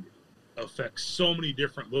alone affects so many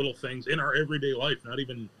different little things in our everyday life, not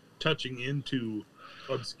even touching into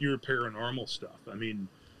obscure paranormal stuff. I mean,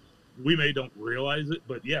 we don't realize it,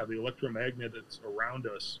 but yeah, the electromagnets around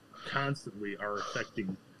us constantly are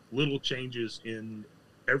affecting little changes in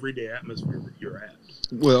everyday atmosphere that you're at.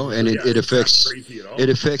 Well, and Yeah, it affects not crazy at all. it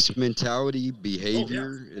affects mentality,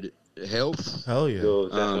 behavior, health. Hell yeah. So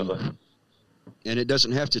definitely. And it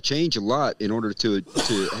doesn't have to change a lot in order to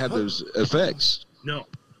have those effects. No,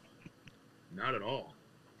 not at all.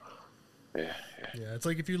 Yeah. Yeah, it's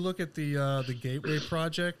like if you look at the Gateway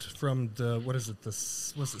project from the was it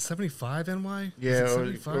 75 NY? Yeah, Was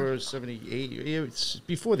it or 75? 78. It's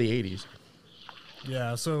before the 80s.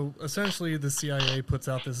 Yeah, so essentially the CIA puts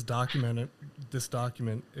out this document.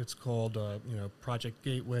 It's called Project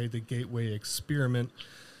Gateway, the Gateway Experiment,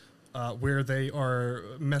 where they are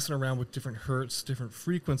messing around with different hertz, different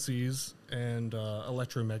frequencies, and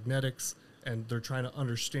electromagnetics, and they're trying to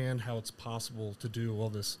understand how it's possible to do all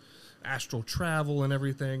this astral travel and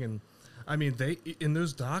everything. And I mean, they in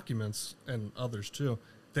those documents and others too,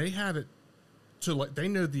 they have it to like they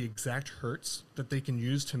know the exact hertz that they can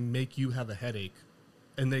use to make you have a headache,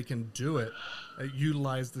 and they can do it,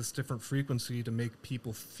 utilize this different frequency to make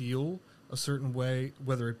people feel a certain way,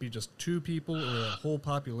 whether it be just two people or a whole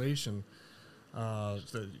population.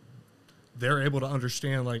 They're able to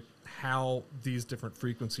understand like how these different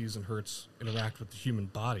frequencies and hertz interact with the human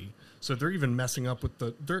body. So they're even messing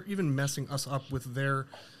us up with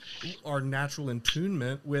our natural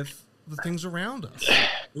attunement with the things around us.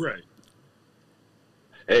 Right.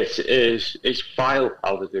 It's vile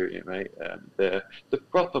how they're doing it, mate. They're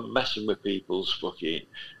proper messing with people's fucking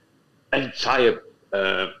entire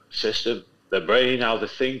system, their brain, how they're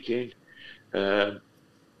thinking. And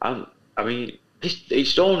I mean,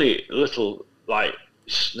 it's only little like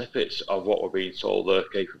snippets of what we're being told they're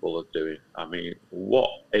capable of doing. I mean, what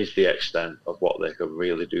is the extent of what they can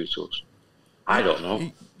really do to us? I don't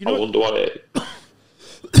know. I wonder what it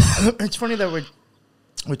is. It's funny that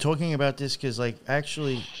we're talking about this because, like,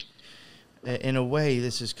 actually, in a way,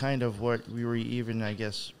 this is kind of what we were even, I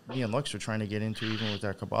guess, me and Lux were trying to get into even with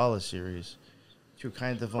our Kabbalah series, to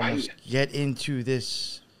kind of almost get into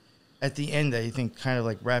this at the end. I think kind of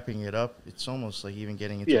like wrapping it up. It's almost like even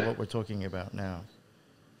getting into what we're talking about now.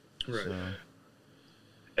 Right. So.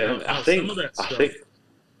 I think some of that stuff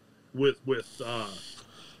with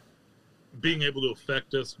being able to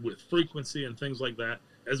affect us with frequency and things like that.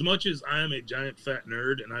 As much as I am a giant fat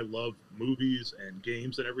nerd and I love movies and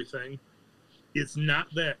games and everything, it's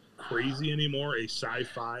not that crazy anymore, a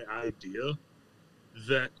sci-fi idea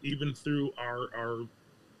that even through our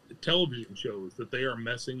television shows that they are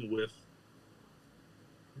messing with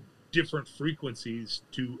different frequencies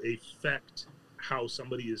to affect how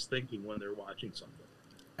somebody is thinking when they're watching something.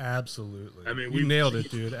 Absolutely. I mean, we nailed it,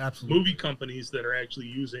 dude. Absolutely. Movie companies that are actually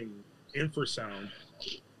using infrasound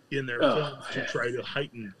in their films to try to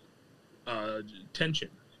heighten tension,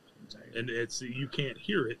 and you can't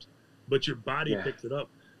hear it, but your body picks it up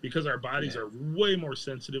because our bodies are way more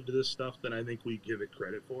sensitive to this stuff than I think we give it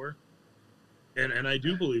credit for. And I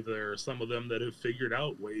do believe there are some of them that have figured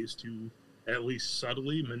out ways to at least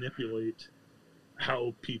subtly manipulate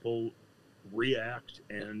how people react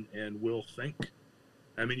and will think.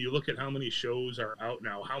 I mean, you look at how many shows are out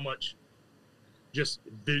now, how much just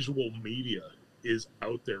visual media is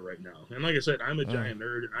out there right now. And like I said, I'm a giant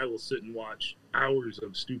nerd, and I will sit and watch hours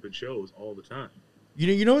of stupid shows all the time. There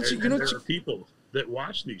are people that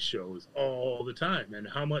watch these shows all the time, and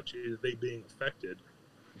how much is they being affected?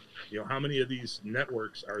 You know, how many of these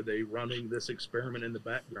networks are they running this experiment in the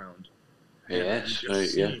background?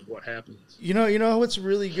 Seeing what happens. You know what's a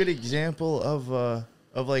really good example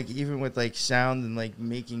of like even with like sound and like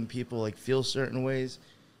making people like feel certain ways.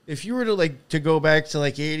 If you were to go back to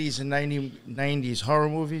like 80s and 90s horror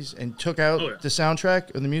movies and took out the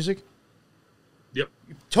soundtrack or the music,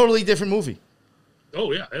 totally different movie.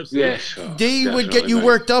 Oh yeah, absolutely. Yes, they would get you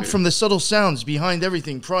worked up from the subtle sounds behind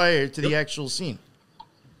everything prior to the actual scene.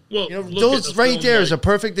 Well, those right there is a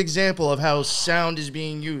perfect example of how sound is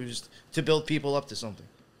being used to build people up to something.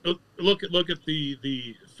 Look at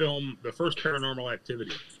the film, the first Paranormal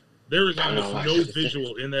Activity. There is almost no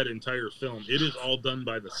visual in that entire film. It is all done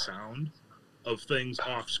by the sound of things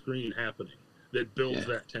off screen happening that builds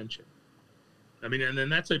that tension. I mean, and then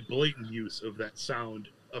that's a blatant use of that sound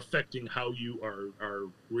affecting how you are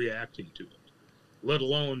reacting to it, let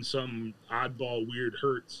alone some oddball weird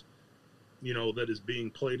hertz that is being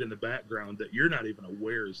played in the background that you're not even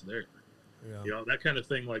aware is there. Yeah. That kind of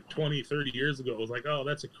thing, like 20, 30 years ago, it was like, oh,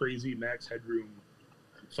 that's a crazy Max Headroom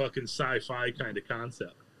fucking sci-fi kind of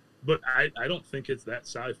concept. But I don't think it's that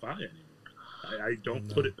sci-fi anymore. I don't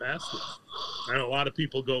put it past them. I know a lot of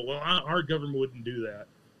people go, well, our government wouldn't do that.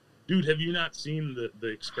 Dude, have you not seen the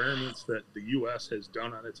experiments that the U.S. has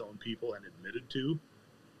done on its own people and admitted to?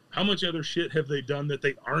 How much other shit have they done that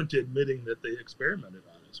they aren't admitting that they experimented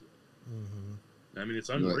on us with? Mm-hmm. I mean, it's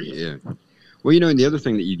unreal. Yeah. Well, and the other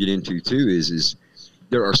thing that you get into, too, is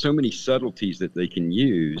there are so many subtleties that they can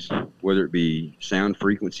use, whether it be sound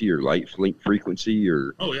frequency or light frequency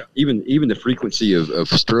or even the frequency of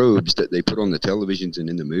strobes that they put on the televisions and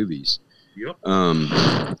in the movies. Yep.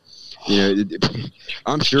 I'm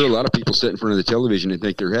sure a lot of people sit in front of the television and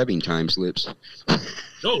think they're having time slips.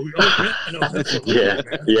 Oh yeah, I know.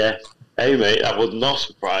 Yeah. Hey, mate, that would not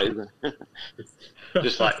surprise me.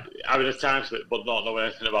 Just like having a time slip but not knowing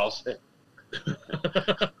anything about it.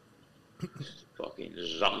 Fucking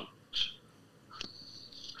zonked.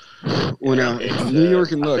 Well, now, New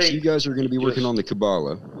York and Lux, you guys are going to be working on the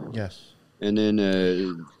Kabbalah. Yes. And then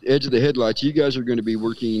Edge of the Headlights, you guys are going to be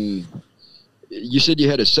working. You said you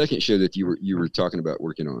had a second show that you were talking about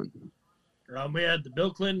working on. We had the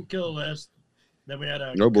Bill Clinton kill list. Then we had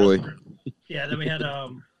a then we had a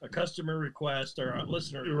customer request or a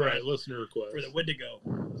listener request. Listener request for the Wendigo.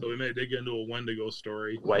 So we may dig into a Wendigo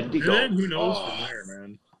story. Wendigo. And then who knows from there,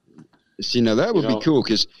 man. See, now that would be cool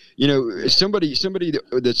because somebody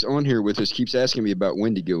that's on here with us keeps asking me about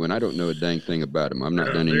Wendigo, and I don't know a dang thing about him. I'm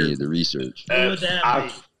not done any of the research.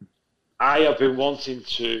 I have been wanting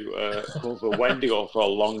to come for Wendigo for a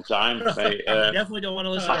long time. Mate. Definitely don't want to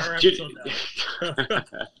listen to our episode now.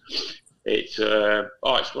 It's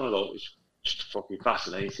one of those just fucking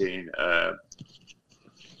fascinating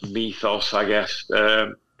mythos, I guess.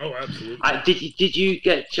 Absolutely. Did you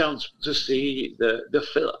get a chance to see the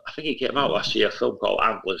film? I think it came out last year. A film called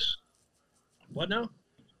Antlers. What now?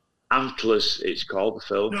 Antlers, it's called, the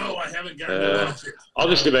film. No, I haven't gotten to watch it.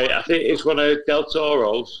 Honestly, mate, I think it's one of Del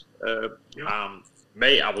Toro's.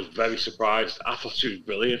 Mate, I was very surprised. I thought it was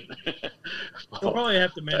brilliant. We'll probably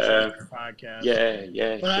have to mention it in our podcast.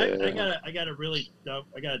 Yeah. But I got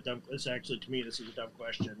a dumb. This actually, to me, this is a dumb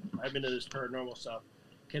question. I'm into this paranormal stuff.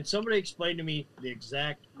 Can somebody explain to me the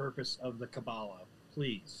exact purpose of the Kabbalah,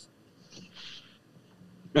 please?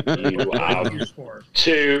 You are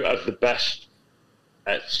two of the best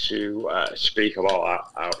to speak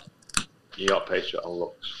about that. New York Patriot and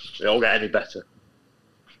Lux. They all get any better.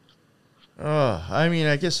 I mean,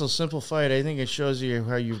 I guess I'll simplify it. I think it shows you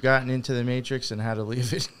how you've gotten into the Matrix and how to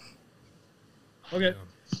leave it. Okay.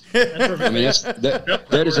 I mean,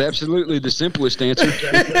 that is absolutely the simplest answer.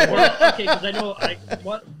 Okay, because I know I'm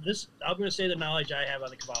going to say the knowledge I have on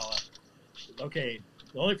the Kabbalah. Okay,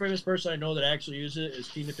 the only famous person I know that actually uses it is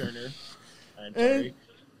Tina Turner. I'm sorry,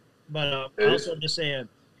 but also I'm just saying,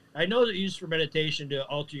 I know that it's used for meditation to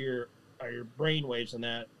alter your brain waves and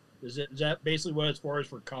that. Is that basically what it's for? Is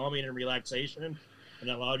for calming and relaxation, and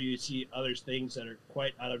allow you to see other things that are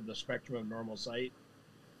quite out of the spectrum of normal sight?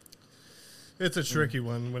 It's a tricky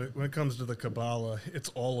one when it comes to the Kabbalah. It's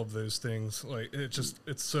all of those things. Like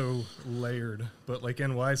it's so layered. But like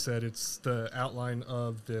NY said, it's the outline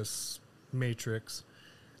of this matrix,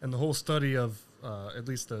 and the whole study of at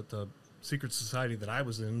least the secret society that I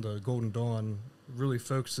was in, the Golden Dawn, really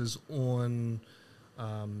focuses on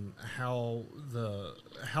how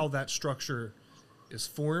that structure is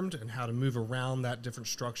formed and how to move around that different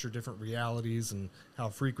structure, different realities, and how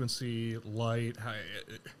frequency, light,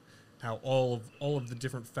 how all of the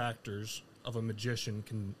different factors of a magician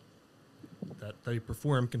that they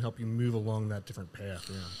perform can help you move along that different path.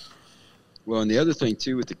 Yeah. Well, and the other thing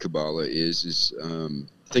too with the Kabbalah is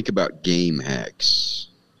think about game hacks.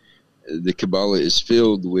 The Kabbalah is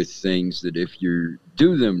filled with things that if you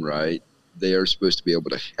do them right, they are supposed to be able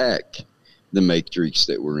to hack the matrix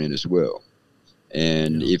that we're in as well.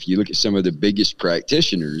 And if you look at some of the biggest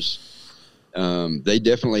practitioners, they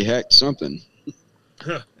definitely hacked something.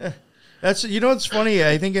 That's what's funny.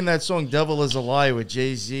 I think in that song "Devil Is a Lie" with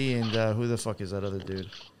Jay-Z and who the fuck is that other dude?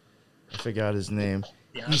 I forgot his name.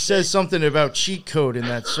 Yeah, he says something about cheat code in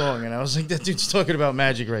that song, and I was like, that dude's talking about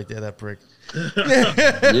magic right there. That prick. Yep.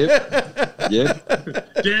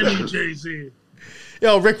 Damn you, Jay-Z.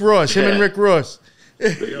 Yo, Rick Ross. Him and Rick Ross.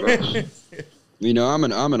 You know, I'm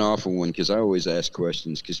an awful one because I always ask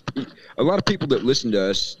questions because a lot of people that listen to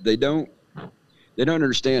us, they don't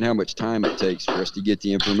understand how much time it takes for us to get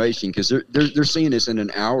the information because they're seeing this in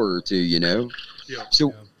an hour or two, you know. Yeah.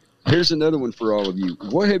 So here's another one for all of you.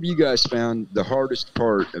 What have you guys found the hardest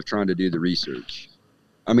part of trying to do the research?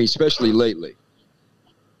 I mean, especially lately.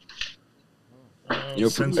 You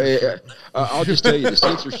know, I'll just tell you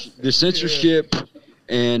the censorship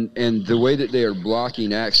and the way that they are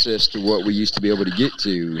blocking access to what we used to be able to get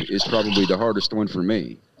to is probably the hardest one for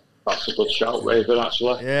me. That's a good shout, Raven,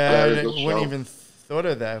 actually. Yeah, I wouldn't even thought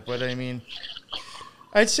of that, but I mean,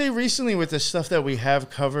 I'd say recently with the stuff that we have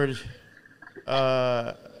covered,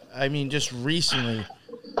 I mean, just recently,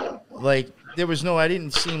 like, there was I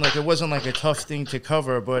didn't seem like it wasn't like a tough thing to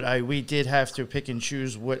cover, but we did have to pick and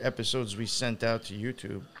choose what episodes we sent out to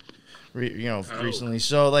YouTube, recently.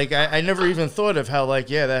 So, like, I never even thought of how,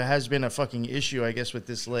 like, yeah, that has been a fucking issue, I guess, with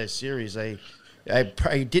this last series. I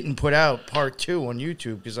didn't put out part 2 on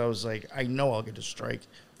YouTube because I was like, I know I'll get a strike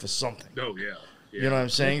for something. Oh, yeah. You know what I'm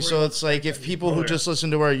saying? So it's like if people who just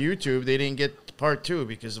listen to our YouTube, they didn't get part 2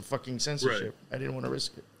 because of fucking censorship. Right. I didn't want to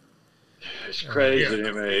risk it. It's crazy,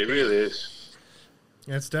 mate. It really is.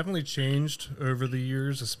 Yeah, it's definitely changed over the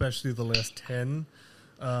years, especially the last 10.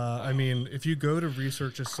 I mean, if you go to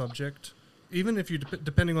research a subject, even if you,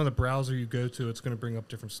 depending on the browser you go to, it's going to bring up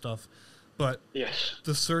different stuff. But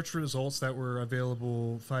the search results that were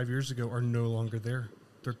available 5 years ago are no longer there.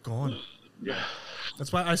 They're gone. Yeah.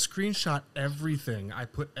 That's why I screenshot everything. I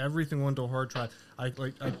put everything onto a hard drive.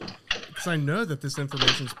 Because I know that this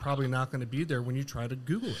information is probably not going to be there when you try to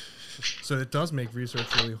Google it. So it does make research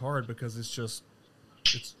really hard because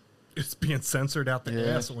it's being censored out the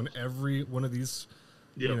ass on every one of these,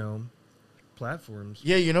 platforms.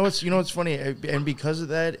 Yeah, you know what's funny, and because of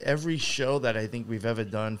that, every show that I think we've ever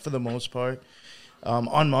done, for the most part,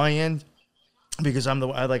 on my end, because I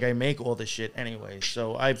make all the shit anyway,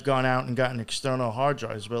 so I've gone out and gotten external hard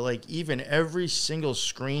drives, but like even every single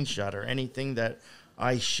screenshot or anything that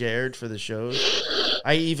I shared for the shows,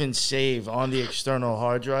 I even save on the external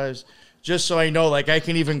hard drives, just so I know, like, I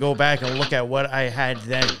can even go back and look at what I had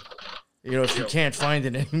then, if you can't find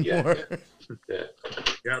it anymore.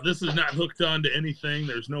 Yeah, this is not hooked on to anything.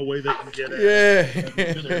 There's no way they can get it.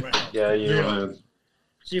 Yeah.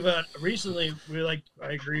 See, but recently,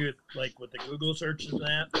 I agree with the Google search and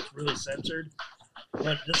that. It's really censored.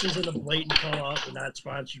 But this isn't a blatant call out. We're not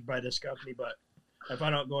sponsored by this company, but I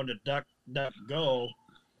found out going to DuckDuckGo,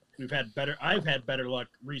 I've had better luck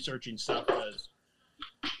researching stuff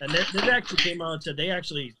and they actually came out and said they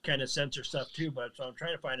actually kind of censor stuff too, but so I'm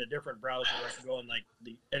trying to find a different browser where I can go and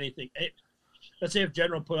anything. Let's say if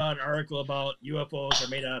General put out an article about UFOs are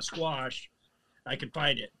made out of squash, I can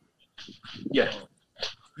find it. Yeah. So,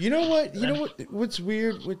 you know what? What's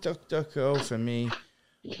weird with DuckDuckGo for me?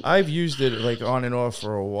 I've used it like on and off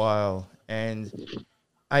for a while, and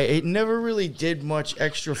it never really did much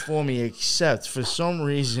extra for me, except for some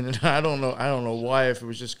reason, and I don't know why, if it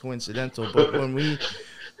was just coincidental, but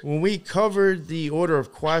when we covered the Order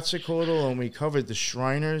of Quetzalcoatl and we covered the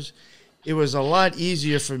Shriners, it was a lot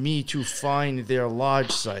easier for me to find their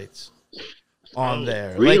lodge sites on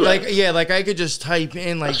there. Really? Like I could just type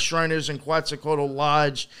in like Shriners and Quetzalcoatl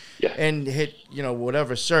Lodge and hit,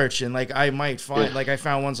 whatever search, and like I might find, like I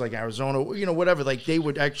found ones like Arizona, whatever, like they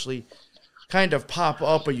would actually kind of pop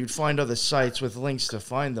up, or you'd find other sites with links to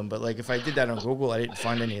find them. But like if I did that on Google, I didn't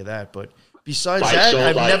find any of that. But besides that,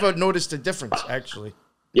 I've never noticed a difference, actually.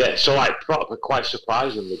 Yeah, so probably quite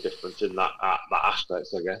surprisingly different in that aspect,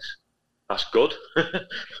 I guess. That's good.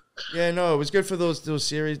 Yeah, no, it was good for those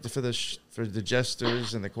series, for the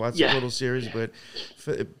Jesters and the Quetzalcoatl series,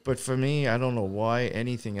 but for me, I don't know why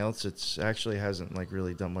anything else. It's actually hasn't like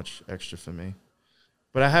really done much extra for me.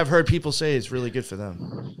 But I have heard people say it's really good for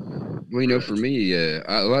them. Well, for me, a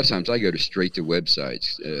lot of times I go straight to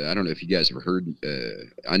websites. I don't know if you guys have heard.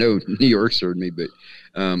 I know New York's heard me, but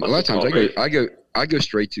a lot of times I go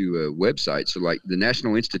straight to websites. So like the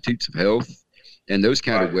National Institutes of Health and those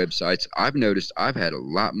kind of websites. I've noticed I've had a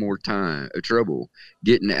lot more trouble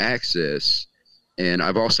getting access, and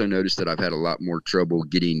I've also noticed that I've had a lot more trouble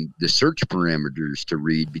getting the search parameters to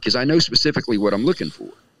read because I know specifically what I'm looking for.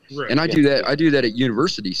 Right. And I do that at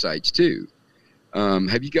university sites too.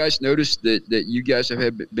 Have you guys noticed that you guys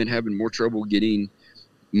have been having more trouble getting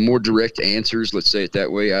more direct answers, let's say it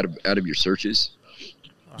that way, out of your searches?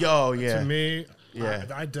 Oh, yeah. To me,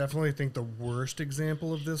 I definitely think the worst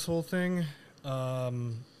example of this whole thing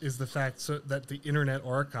is the fact that the Internet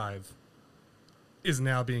Archive is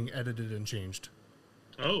now being edited and changed.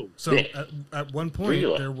 Oh. So at one point,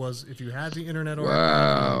 there was, if you had the Internet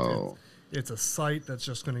Archive, it's a site that's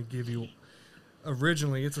just going to give you.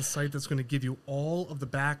 Originally, it's a site that's going to give you all of the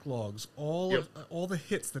backlogs, all the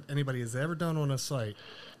hits that anybody has ever done on a site.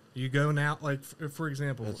 You go now, like for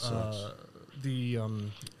example, the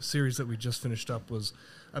series that we just finished up was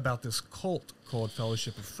about this cult called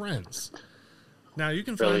Fellowship of Friends. Now, you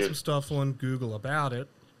can find some stuff on Google about it,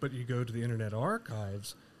 but you go to the Internet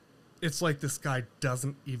Archives, it's like this guy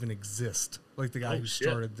doesn't even exist. Like the guy who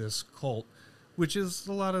started this cult, which is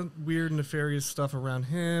a lot of weird, nefarious stuff around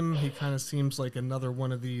him. He kind of seems like another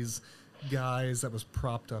one of these guys that was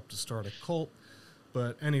propped up to start a cult.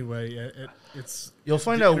 But anyway, it's you'll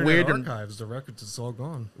find out weird archives. The records, it's all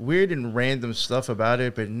gone. Weird and random stuff about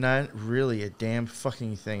it, but not really a damn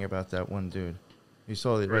fucking thing about that one dude. You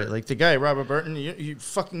saw it, right? Like the guy, Robert Burton, you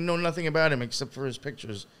fucking know nothing about him except for his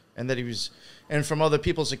pictures. And that he was, and from other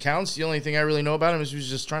people's accounts, the only thing I really know about him is he was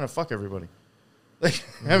just trying to fuck everybody. Like,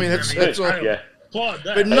 I mean, that's all. Yeah.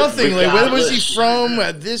 But nothing, like, where was he from,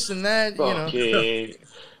 this and that, you know.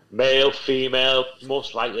 Male, female,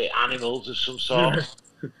 most likely animals of some sort.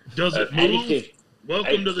 Does it move? Anything.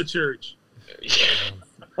 Welcome to the church.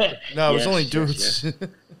 No, it was only dudes. And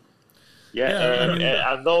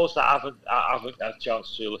those that haven't had a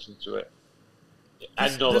chance to listen to it,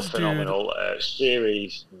 another phenomenal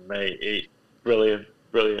series, mate. It's brilliant.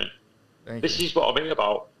 This is what I mean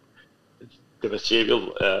about the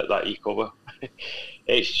material that you cover.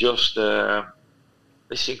 It's just,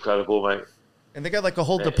 it's incredible, mate. And they got like a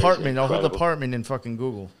whole department in fucking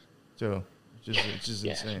Google, too. It's just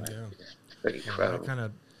insane. Incredible. It kind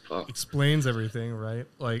of explains everything, right?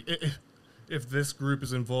 Like, if this group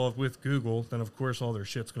is involved with Google, then of course all their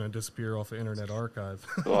shit's going to disappear off the Internet Archive.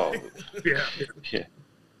 Yeah.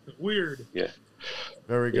 Weird. Yeah.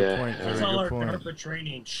 Very good point. That's all our DARPA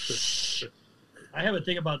training. I have a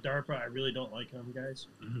thing about DARPA. I really don't like them, guys.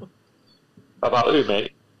 About who,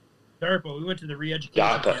 mate? DARPA. We went to the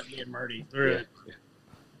re-education camp, me and Marty. Right. Yeah.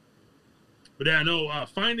 But yeah, no,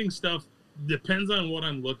 finding stuff depends on what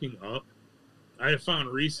I'm looking up. I have found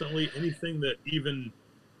recently anything that even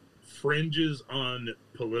fringes on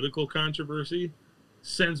political controversy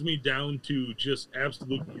sends me down to just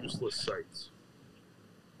absolute useless sites.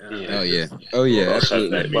 Absolutely.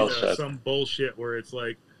 Well said. Some bullshit where it's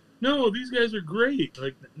like, no, these guys are great.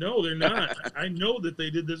 Like, no, they're not. I know that they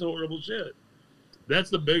did this horrible shit. That's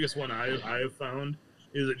the biggest one I have found,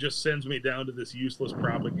 is it just sends me down to this useless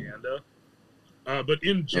propaganda. But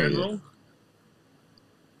in general,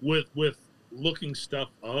 with looking stuff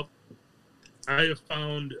up, I have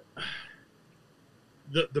found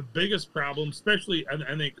the biggest problem, especially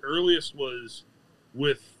I think earliest, was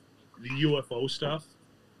with the UFO stuff.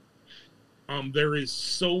 There is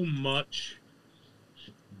so much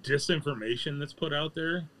disinformation that's put out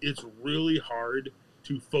there. It's really hard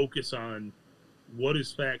to focus on what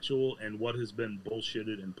is factual and what has been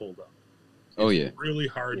bullshitted and pulled up. It's really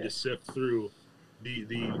hard to sift through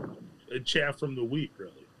the chaff from the wheat,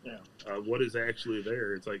 really. Yeah. What is actually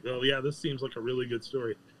there? It's like, oh yeah, this seems like a really good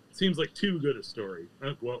story. It seems like too good a story.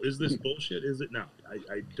 Well, is this bullshit? Is it not?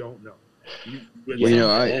 I don't know. You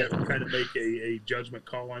have to kind of make a judgment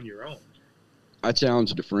call on your own. I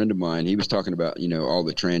challenged a friend of mine. He was talking about, all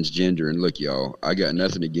the transgender, and look, y'all, I got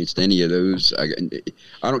nothing against any of those.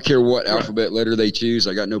 I don't care what alphabet letter they choose.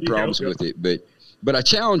 I got no problems with it. But I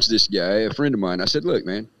challenged this guy, a friend of mine. I said, look,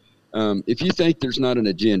 man, if you think there's not an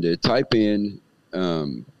agenda, type in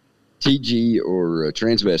TG or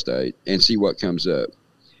transvestite and see what comes up.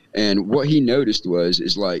 And what he noticed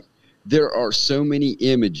is like, there are so many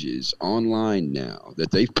images online now that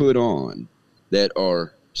they've put on that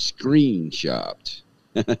are screen shopped,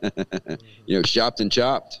 shopped and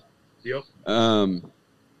chopped. Yep.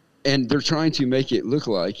 And they're trying to make it look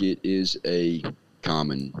like it is a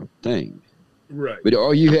common thing. Right. But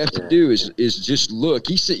all you have to do is just look.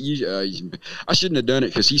 He sent you. I shouldn't have done it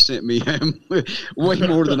because he sent me way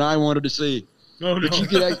more than I wanted to see. Oh no.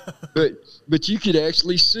 But you could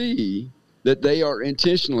actually see that they are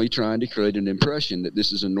intentionally trying to create an impression that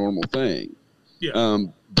this is a normal thing. Yeah.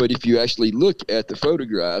 But if you actually look at the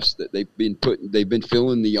photographs that they've been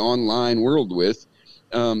filling the online world with,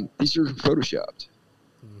 these are photoshopped.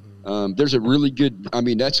 Mm-hmm. There's a really good,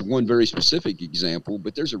 that's one very specific example,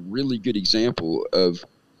 but there's a really good example of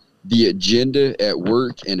the agenda at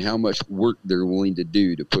work and how much work they're willing to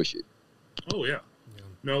do to push it. Oh yeah.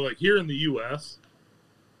 No, like here in the U.S.,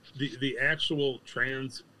 the actual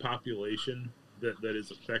trans population that is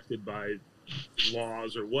affected by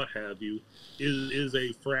laws or what have you is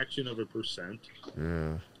a fraction of a %.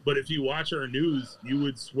 Yeah. But if you watch our news, you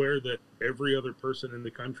would swear that every other person in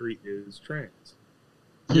the country is trans.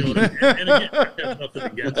 You know what I mean? And again, I have nothing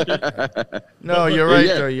against it. No, you're right.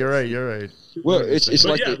 Though. You're right. Well, it's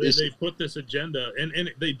like they put this agenda,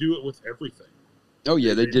 and they do it with everything. Oh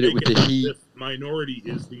yeah, they did it with the heat. Minority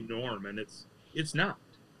is the norm, and it's not.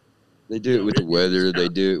 They do it with the weather. They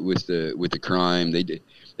do it with the crime. They do.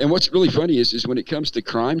 And what's really funny is when it comes to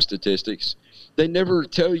crime statistics, they never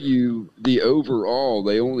tell you the overall.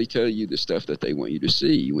 They only tell you the stuff that they want you to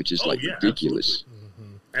see, which is ridiculous.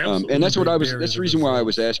 Absolutely. And that's what I was. That's the reason why I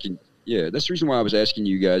was asking. Yeah, that's the reason why I was asking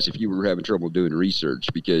you guys if you were having trouble doing research,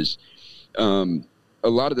 because a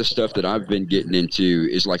lot of the stuff that I've been getting into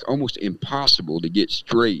is like almost impossible to get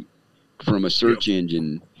straight from a search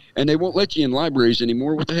engine. And they won't let you in libraries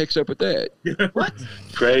anymore. What the heck's up with that? What?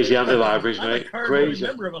 Crazy anti-libraries, I'm mate. a cardboard Crazy.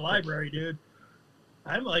 member of a library, dude.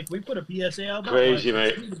 I'm like, we put a PSA out. about Crazy,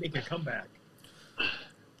 libraries. mate. We need to make a comeback.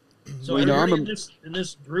 So Well, everybody in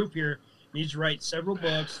this group here needs to write several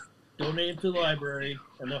books, donate them to the library,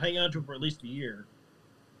 and they'll hang on to them for at least a year.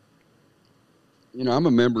 I'm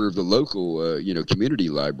a member of the local, community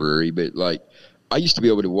library, but like, I used to be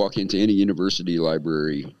able to walk into any university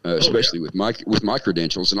library, especially with my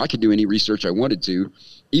credentials, and I could do any research I wanted to,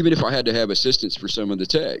 even if I had to have assistance for some of the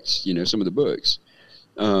texts, some of the books.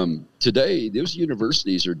 Today, those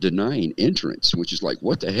universities are denying entrance, which is like,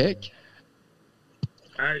 what the heck?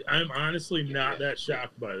 I'm honestly not that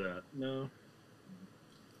shocked by that. No.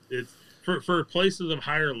 It's for places of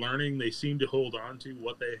higher learning, they seem to hold on to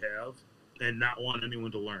what they have and not want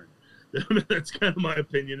anyone to learn. That's kind of my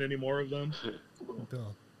opinion anymore of them.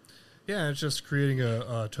 Yeah, it's just creating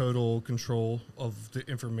a total control of the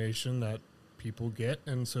information that people get,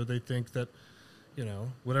 and so they think that,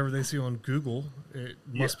 whatever they see on Google, it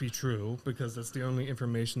must be true because that's the only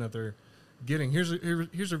information that they're getting. Here's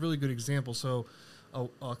a really good example. So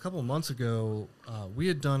a couple of months ago, we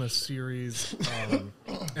had done a series,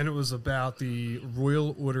 and it was about the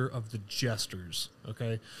Royal Order of the Jesters.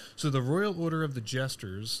 Okay, so the Royal Order of the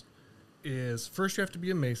Jesters is, first you have to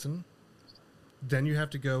be a Mason, then you have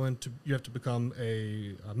to become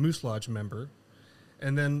a Moose Lodge member,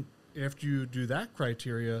 and then after you do that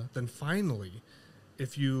criteria, then finally,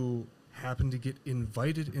 if you happen to get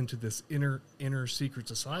invited into this inner secret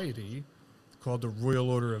society called the Royal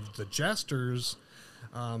Order of the Jesters,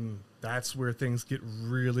 that's where things get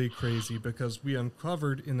really crazy, because we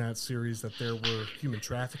uncovered in that series that there were human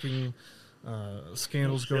trafficking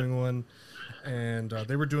scandals going on, and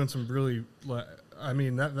they were doing some really, I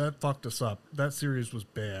mean, that fucked us up. That series was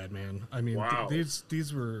bad, man. I mean, wow. This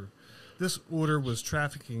order was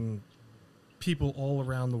trafficking people all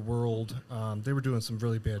around the world. They were doing some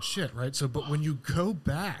really bad shit, right? So, but when you go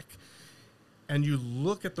back and you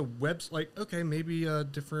look at the webs, like, okay, maybe a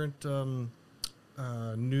different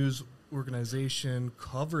news organization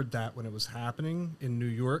covered that when it was happening in New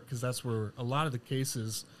York, because that's where a lot of the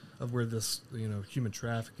cases of where this, human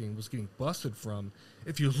trafficking was getting busted from.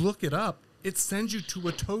 If you look it up, it sends you to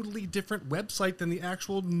a totally different website than the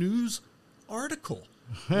actual news article.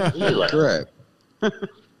 Correct.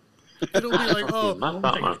 It'll be like, oh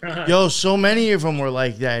my God. Yo, so many of them were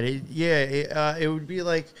like that. It would be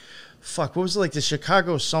like, fuck, what was it, like the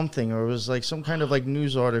Chicago something, or it was like some kind of like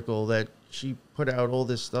news article that she put out all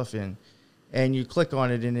this stuff in, and you click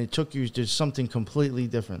on it and it took you to something completely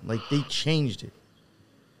different. Like they changed it.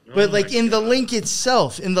 But like in the link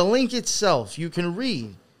itself, you can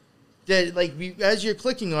read that, like, as you're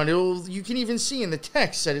clicking on it, you can even see in the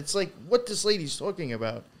text that it's like what this lady's talking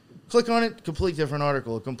about. Click on it, completely different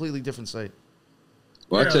article, a completely different site.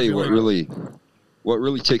 Well, I'll tell you what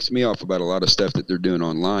really ticks me off about a lot of stuff that they're doing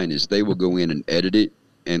online is they will go in and edit it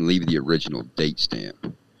and leave the original date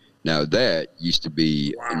stamp. Now that used to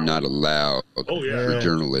be not allowed for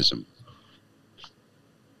journalism.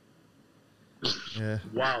 Yeah.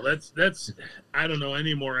 Wow, that's I don't know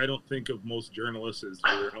anymore. I don't think of most journalists as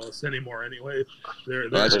journalists anymore. Anyway,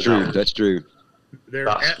 That's true. That's true. They're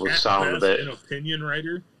at best an opinion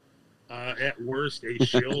writer. At worst, a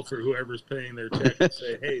shill for whoever's paying their check and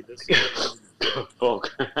say, "Hey, this is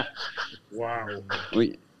Fuck. Wow."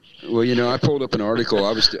 Well, I pulled up an article.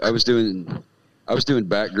 I was doing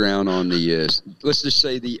background on the let's just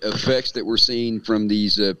say the effects that we're seeing from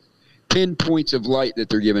these pinpoints of light that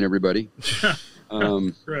they're giving everybody.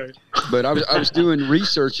 Right. But I was doing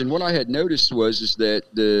research, and what I had noticed is that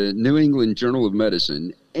the New England Journal of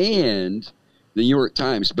Medicine and the New York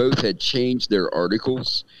Times both had changed their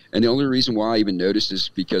articles, and the only reason why I even noticed is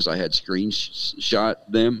because I had screenshot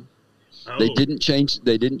them. Oh. They didn't change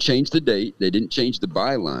the date. They didn't change the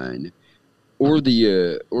byline or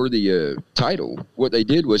the title. What they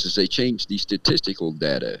did was they changed the statistical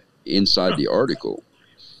data inside the article,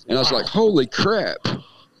 and I was like, "Holy crap!"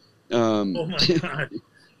 Oh my God.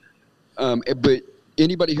 But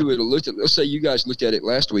anybody who would have looked at, let's say you guys looked at it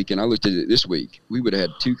last week and I looked at it this week, we would have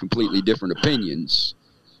had two completely different opinions,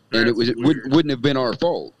 and it wouldn't have been our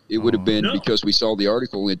fault. It would have been because we saw the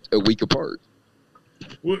article a week apart.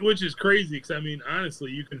 Which is crazy because, I mean,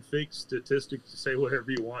 honestly, you can fake statistics to say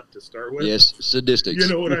whatever you want to start with. Yes, sadistics. You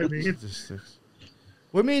know what I mean?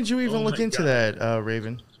 What made you even look into that,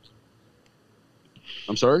 Raven?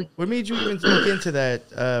 I'm sorry? What made you even look into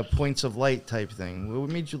that points of light type thing? What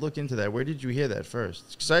made you look into that? Where did you hear that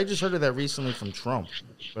first? Because I just heard of that recently from Trump,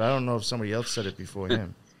 but I don't know if somebody else said it before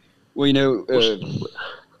him. Well, you know,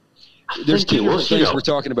 there's two different things we're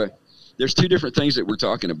talking about. There's two different things that we're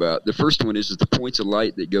talking about. The first one is the points of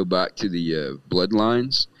light that go back to the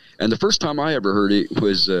bloodlines. And the first time I ever heard it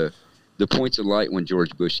was the points of light when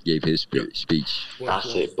George Bush gave his speech.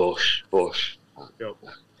 That's it, Bush. Yep.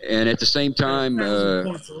 And at the same time,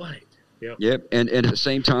 Points of light. Yep, and at the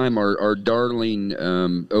same time, our darling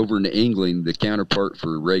over in England, the counterpart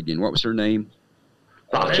for Reagan, what was her name?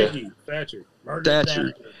 Thatcher. Thatcher.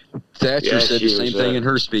 Thatcher Yeah, said the she same was, thing in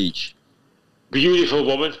her speech. Beautiful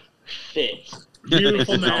woman. Fit.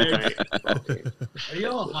 Beautiful man. mate. Are you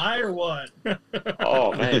all high or what?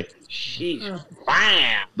 Oh, mate. She's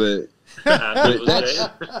bam. But that's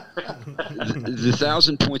the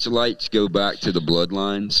 1,000 points of lights go back to the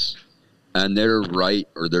bloodlines, and their right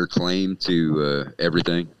or their claim to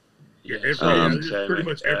everything. Yeah, pretty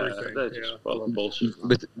much everything. Bullshit.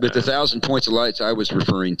 But the 1,000 points of lights I was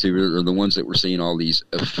referring to are the ones that we're seeing all these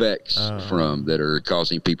effects from that are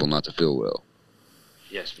causing people not to feel well.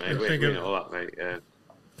 Yes, mate. We know that, mate. Yeah.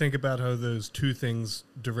 Think about how those two things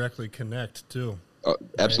directly connect too.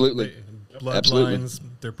 Absolutely. Bloodlines, Absolutely.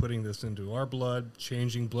 they're putting this into our blood,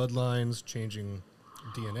 changing bloodlines, changing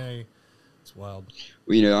DNA. It's wild.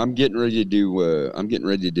 Well, you know, I'm getting ready to do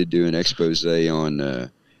an expose on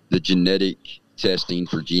the genetic testing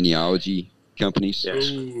for genealogy companies.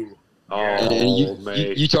 Yes. Ooh. Oh, And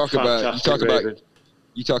mate. you talk about Raven.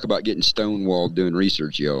 getting stonewalled doing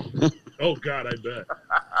research, yo. Oh God, I bet.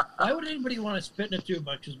 Why would anybody want to spit in a tube?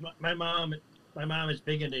 Because my mom is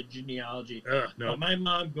big into genealogy. No. But my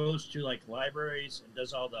mom goes to like libraries and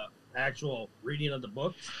does all the actual reading of the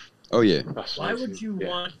books. Oh yeah. Why would you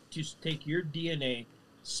want to take your DNA,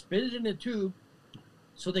 spit it in a tube,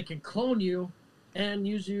 so they can clone you and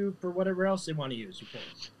use you for whatever else they want to use you for?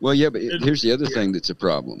 Well, yeah, but here's the other thing that's a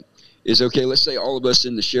problem. Is okay, let's say all of us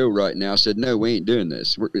in the show right now said, no, we ain't doing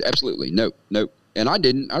this. We're absolutely, no. And I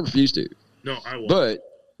didn't. I refused to. No, I won't. But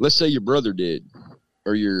let's say your brother did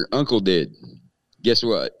or your uncle did. Guess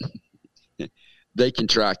what? They can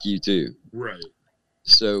track you too. Right.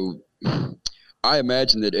 So I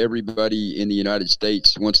imagine that everybody in the United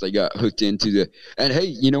States, once they got hooked into and hey,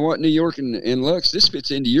 you know what, New York and Lux, this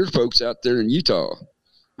fits into your folks out there in Utah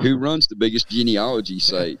who runs the biggest genealogy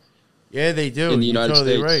site. Yeah, they do. In the United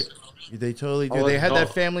totally States. Right. They totally do. They had that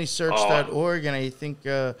FamilySearch.org, and I think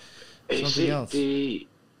something else. It's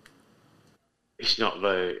not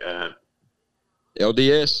the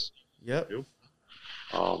LDS. Yep.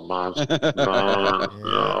 Oh man,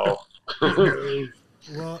 no.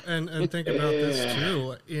 Well, and think about this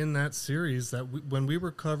too. In that series, when we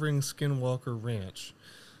were covering Skinwalker Ranch,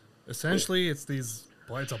 essentially it's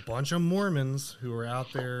a bunch of Mormons who are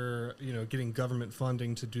out there, getting government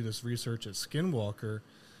funding to do this research at Skinwalker.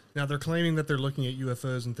 Now they're claiming that they're looking at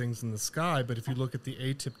UFOs and things in the sky, but if you look at the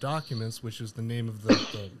ATIP documents, which is the name of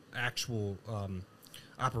the actual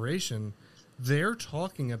operation, they're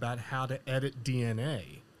talking about how to edit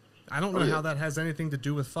DNA. I don't know how that has anything to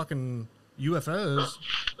do with fucking UFOs,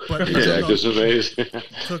 but it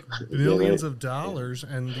took millions of dollars,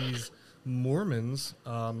 and these Mormons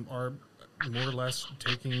are more or less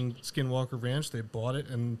taking Skinwalker Ranch. They bought it,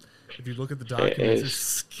 and if you look at the documents, it's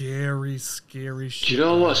scary shit. Do you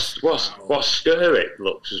know what's scary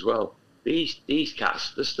looks as well? These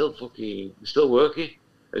cats, they're still working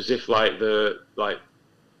as if they're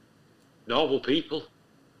normal people.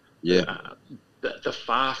 Yeah. They're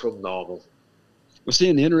far from normal. Well, see,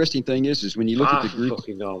 and the interesting thing is when you look at the group,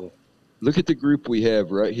 look at the group we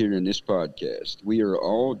have right here in this podcast. We are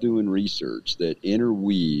all doing research that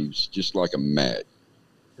interweaves just like a mat.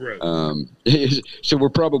 Right. So we're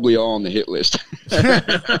probably all on the hit list.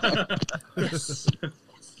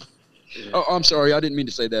 Oh, I'm sorry. I didn't mean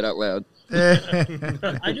to say that out loud. I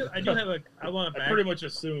want to. I pretty much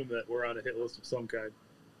assume that we're on a hit list of some kind.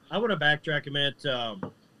 I want to backtrack a minute.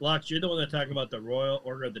 Lux, you're the one that's talking about the Royal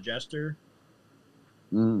Order of the Jester.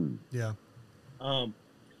 Yeah.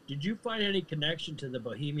 Did you find any connection to the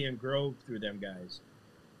Bohemian Grove through them guys?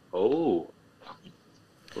 Oh,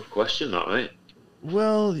 good question, that, right?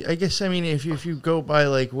 Well, I guess, if you go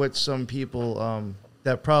by what some people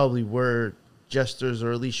that probably were jesters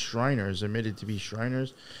or at least Shriners, admitted to be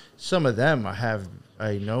Shriners, some of them have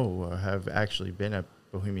actually been at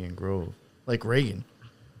Bohemian Grove, like Reagan.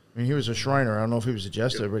 I mean, he was a Shriner. I don't know if he was a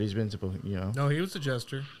jester, but he's been to, No, he was a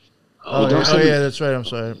jester. Oh, yeah, that's right. I'm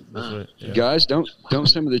sorry. That's right. Yeah. Guys, don't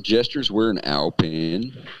some of the jesters wear an owl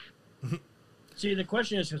pin? See, the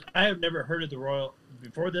question is, because I have never heard of the Royal,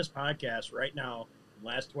 before this podcast, right now,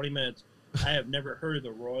 last 20 minutes, I have never heard of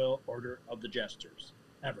the Royal Order of the Jesters,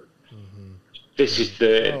 ever. Mm-hmm. This is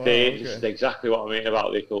this is exactly what I mean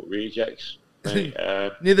about the occult rejects. Right?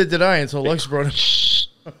 Neither did I until Lux brought it.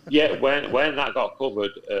 Yeah, when that got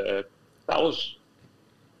covered, that was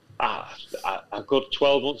a good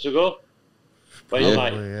 12 months ago. But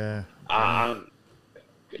Yeah.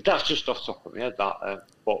 That's just off the top of my head, that.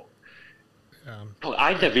 But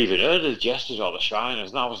I'd never even heard of the Jesters or the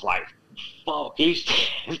Shriners, and I was like, fuck, he's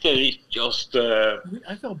just... I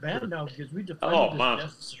feel bad now because we defined it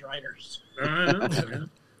as Jesters Shriners.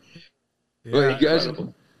 Well, you guys...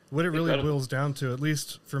 What it really boils down to, at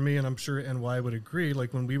least for me, and I'm sure NY would agree,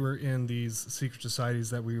 like when we were in these secret societies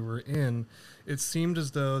that we were in, it seemed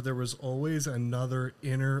as though there was always another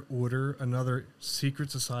inner order, another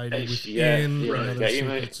secret society within another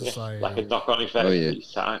secret society. Like a knock-on effect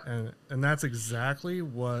each time. And that's exactly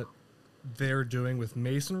what they're doing with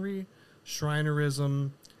Masonry,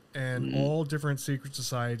 Shrinerism, and all different secret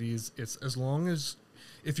societies. It's as long as...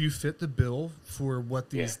 If you fit the bill for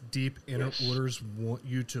what these deep inner orders want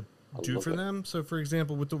you to do for them. So, for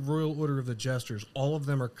example, with the Royal Order of the Jesters, all of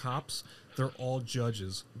them are cops. They're all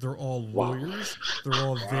judges. They're all lawyers. They're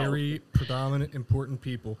all very predominant, important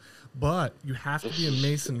people. But you have to be a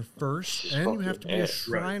Mason first, and you have to be a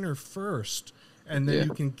Shriner first. And then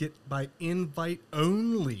you can get by invite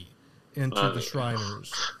only into the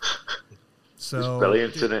Shriners. So, it's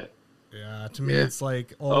brilliant, isn't it? Yeah, to me, it's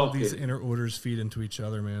like all of these inner orders feed into each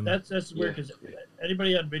other, man. That's weird because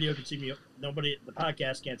anybody on video can see me. Nobody, the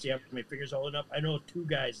podcast can't see how my fingers holding up. I know 2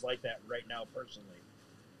 guys like that right now personally.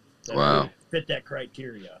 That fit that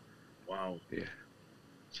criteria. Wow. Yeah.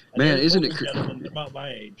 Man, isn't it about my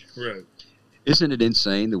age? Right. Isn't it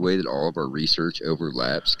insane the way that all of our research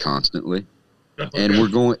overlaps constantly, and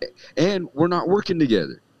we're not working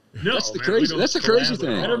together? No, that's the crazy. That's the crazy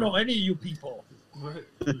thing. I don't know any of you people. I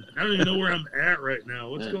don't even know where I'm at right now.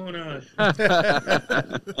 What's going on?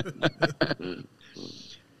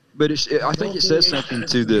 But I think it says something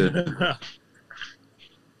to the.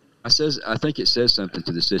 I think it says something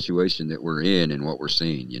to the situation that we're in and what we're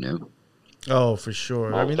seeing. You know. Oh, for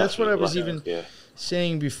sure. I mean, that's what I was even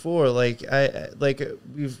saying before. Like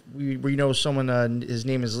we know someone. His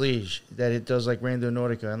name is Liege. That it does like Rando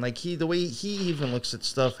Nautica, and like the way he even looks at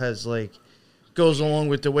stuff has like. Goes along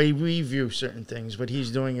with the way we view certain things, but he's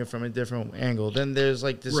doing it from a different angle. Then there's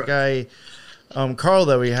like this guy, Carl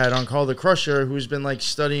that we had on, Carl the Crusher, who's been like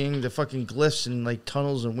studying the fucking glyphs and like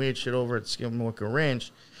tunnels and weird shit over at Skidmore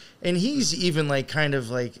Ranch, and he's even like kind of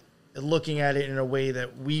like looking at it in a way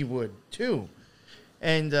that we would too.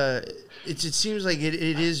 And it seems like it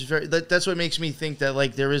is very. That's what makes me think that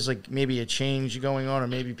like there is like maybe a change going on, or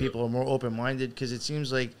maybe people are more open minded, because it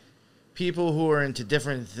seems like. People who are into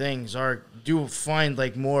different things do find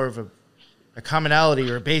like more of a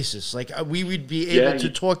commonality or a basis. Like we would be able to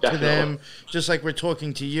talk to them just like we're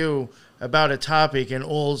talking to you about a topic and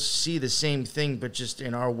all see the same thing, but just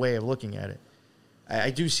in our way of looking at it. I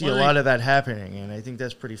do see a lot of that happening, and I think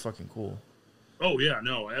that's pretty fucking cool. Oh yeah,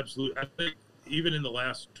 no, absolutely. I think even in the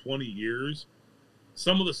last 20 years,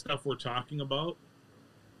 some of the stuff we're talking about,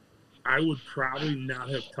 I would probably not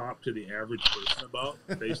have talked to the average person about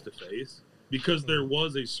face to face, because there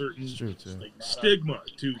was a certain stigma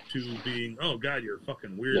to being, oh God, you're a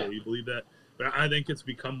fucking weirdo. You believe that? But I think it's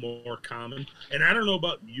become more common. And I don't know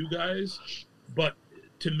about you guys, but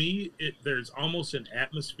to me, there's almost an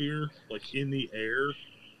atmosphere like in the air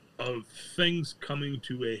of things coming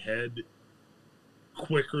to a head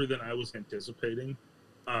quicker than I was anticipating.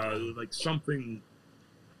 Like something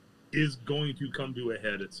is going to come to a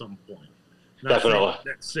head at some point. Not saying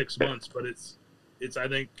next 6 months, but it's I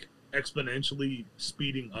think exponentially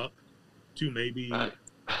speeding up to maybe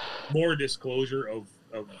more disclosure of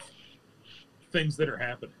things that are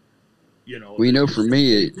happening. You know, we know for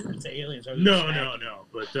me no,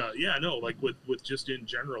 but like with just in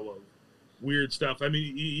general of weird stuff. I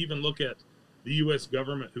mean, you even look at the U.S.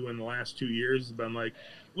 government, who in the last 2 years has been like,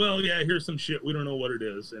 well, yeah, here's some shit, we don't know what it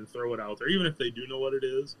is, and throw it out there. Even if they do know what it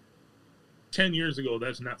is, 10 years ago,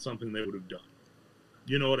 that's not something they would have done.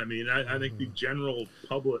 You know what I mean? I think the general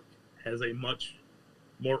public has a much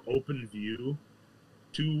more open view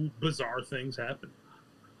to bizarre things happening.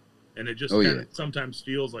 And it just sometimes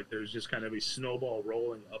feels like there's just kind of a snowball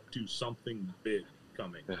rolling up to something big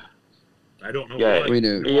coming. I don't know. We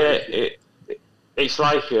know. Yeah, it's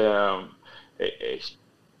like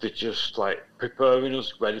they're just like preparing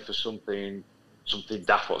us, ready for something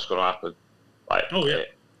daft what's going to happen. Like, Oh, yeah.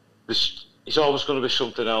 It's always going to be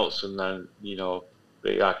something else, and then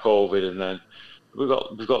they got COVID, and then we've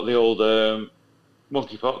got the old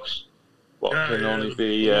monkeypox. What can only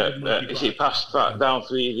be is it passed back down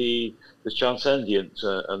through the transcendent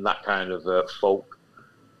and that kind of folk,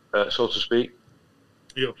 so to speak.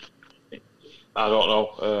 Yeah. I don't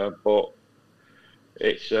know, but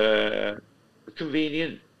it's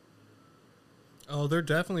convenient. Oh, they're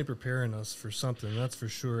definitely preparing us for something. That's for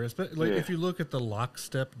sure. If you look at the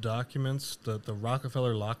lockstep documents, the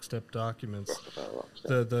Rockefeller lockstep documents,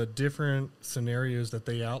 the different scenarios that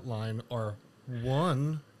they outline are,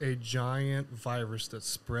 one, a giant virus that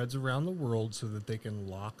spreads around the world so that they can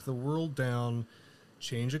lock the world down,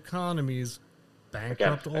 change economies,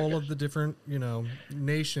 bankrupt all of the different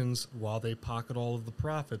nations while they pocket all of the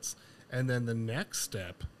profits, and then the next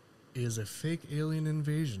step is a fake alien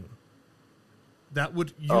invasion that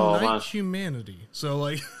would unite humanity. So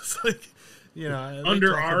it's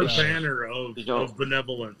under our banner of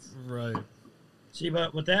benevolence, right? See,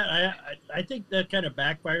 but with that, I think that kind of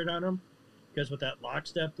backfired on them, because with that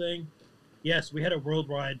lockstep thing, yes, we had a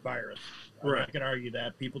worldwide virus. Right. I can argue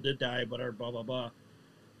that people did die, whatever, blah blah blah.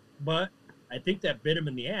 But I think that bit them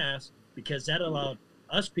in the ass, because that allowed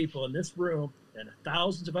us people in this room and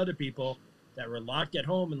thousands of other people that were locked at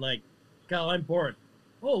home and like, Kyle, I'm bored.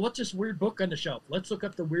 Oh, what's this weird book on the shelf? Let's look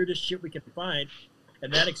up the weirdest shit we can find.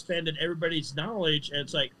 And that expanded everybody's knowledge. And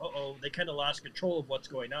it's like, they kind of lost control of what's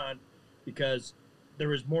going on, because there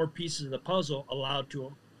was more pieces of the puzzle allowed to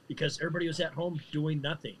them, because everybody was at home doing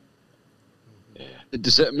nothing. Yeah.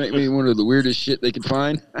 Does that make me one of the weirdest shit they could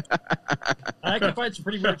find? I can find some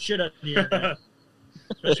pretty weird shit on the internet,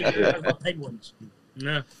 especially about penguins.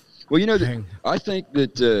 Yeah. Well, I think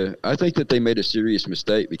that they made a serious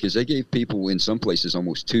mistake, because they gave people in some places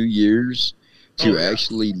almost 2 years to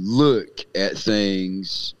actually look at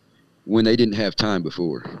things when they didn't have time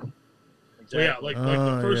before. Exactly. Well, yeah, like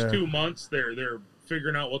the first 2 months, they're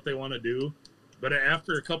figuring out what they want to do, but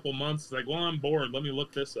after a couple months, like, well, I'm bored. Let me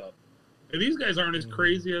look this up. And these guys aren't as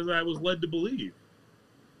crazy as I was led to believe.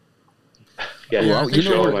 Yeah, well,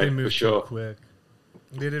 they moved too quick.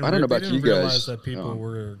 They didn't. I don't know about you realize guys. That people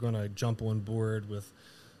were going to jump on board with,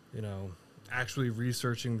 actually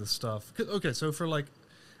researching the stuff. Okay, so for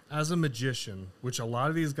as a magician, which a lot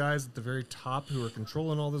of these guys at the very top who are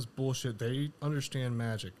controlling all this bullshit, they understand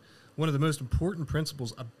magic. One of the most important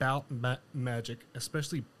principles about magic,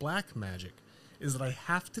 especially black magic, is that I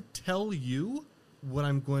have to tell you what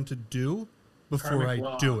I'm going to do before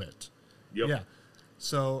I do it. Yep. Yeah.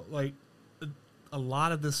 So, a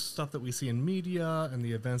lot of this stuff that we see in media and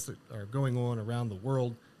the events that are going on around the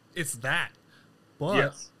world, it's that.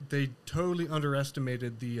 But they totally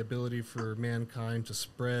underestimated the ability for mankind to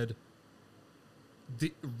spread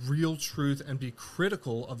the real truth and be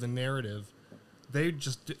critical of the narrative.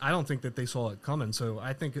 I don't think that they saw it coming. So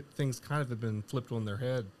I think things kind of have been flipped on their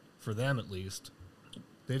head, for them at least.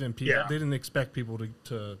 They didn't expect people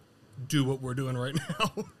to do what we're doing right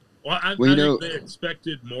now. Well, I think they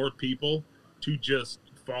expected more people to just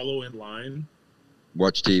follow in line,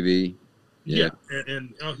 watch TV. Yeah.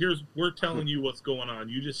 And we're telling you what's going on.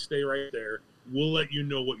 You just stay right there. We'll let you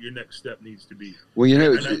know what your next step needs to be. Well,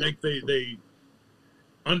 and I think they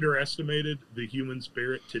underestimated the human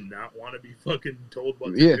spirit to not want to be fucking told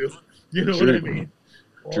what to do. You know what I mean?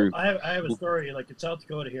 Well, True. I have a story, in South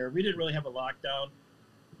Dakota here. We didn't really have a lockdown,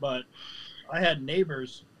 but I had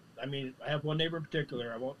neighbors. I mean, I have one neighbor in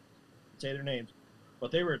particular. I won't say their names,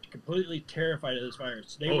 but they were completely terrified of this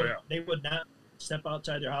virus. They would not step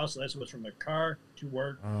outside their house unless it was from their car to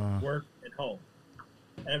work, and home.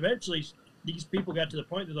 And eventually, these people got to the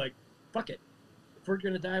point they're like, fuck it. If we're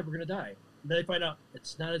going to die, we're going to die. And then they find out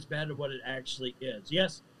it's not as bad as what it actually is.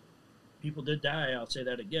 Yes, people did die. I'll say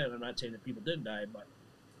that again. I'm not saying that people didn't die, but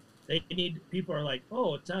people are like,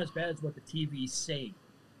 oh, it's not as bad as what the TV's saying.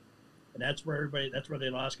 And that's where they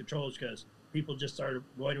lost control, is because people just started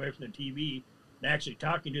going away from their TV and actually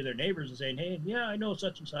talking to their neighbors and saying, hey, yeah, I know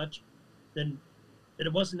such and such. Then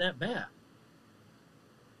it wasn't that bad.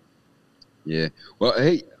 Yeah. Well,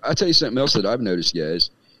 hey, I'll tell you something else that I've noticed, guys.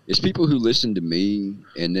 It's people who listen to me,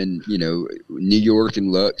 and then, New York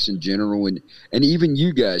and Lux in general, and even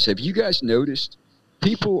you guys. Have you guys noticed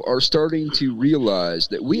people are starting to realize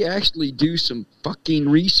that we actually do some fucking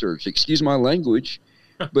research? Excuse my language,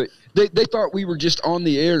 but they thought we were just on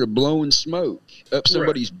the air to blowing smoke up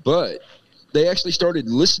somebody's butt. They actually started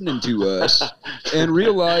listening to us and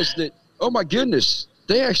realized that, oh my goodness,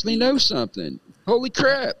 they actually know something. Holy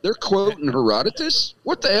crap, they're quoting Herodotus?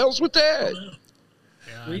 What the hell's with that?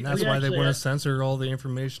 Yeah, and that's why they want to censor all the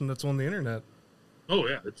information that's on the internet. Oh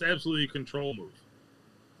yeah, it's absolutely a control move.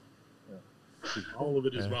 Yeah. All of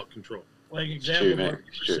it is about control. Like example, what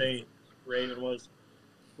you were saying, Raven, was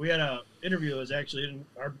we had a interview that was actually in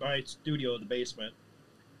my studio in the basement,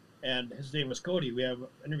 and his name was Cody. We have an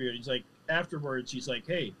interview. He's like, afterwards, he's like,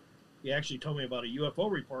 hey, he actually told me about a UFO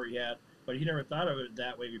report he had, but he never thought of it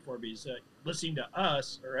that way before. But he's like, listening to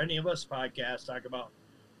us or any of us podcasts talk about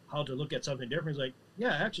how to look at something different. He's like,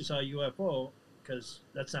 yeah, I actually saw a UFO because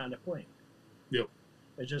that's not in a plane. Yep.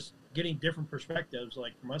 It's just getting different perspectives,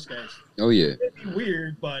 like from us guys. Oh yeah. It'd be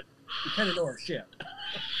weird, but we kind of know our shit.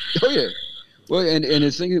 Oh yeah. Well, and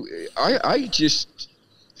the thing, I just,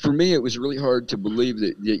 for me, it was really hard to believe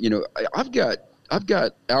that you know, I've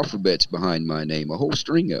got alphabets behind my name, a whole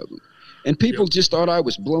string of them, and people just thought I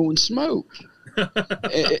was blowing smoke.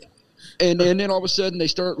 And then all of a sudden they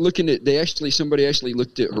start looking at, somebody actually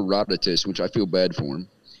looked at Herodotus, which I feel bad for him,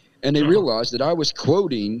 and they realized that I was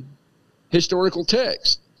quoting historical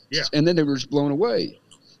texts. Yeah. And then they were just blown away.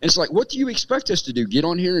 And it's like, what do you expect us to do? Get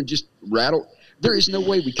on here and just rattle? There is no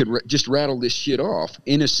way we could just rattle this shit off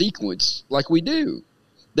in a sequence like we do.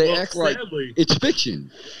 They act like it's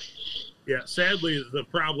fiction. Yeah, sadly, the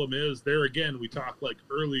problem is there again. We talked like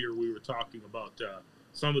earlier. We were talking about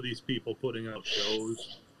some of these people putting out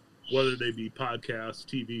shows, whether they be podcasts,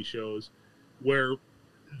 TV shows, where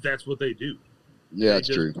that's what they do. Yeah, that's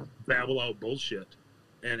true. Babble out bullshit,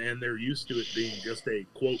 and they're used to it being just a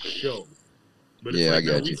quote show. But it's yeah, like, I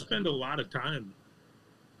got we you. spend a lot of time,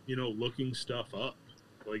 you know, looking stuff up.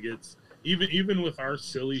 Like it's even with our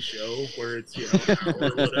silly show where it's, you know, an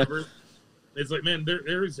hour or whatever. It's like, man,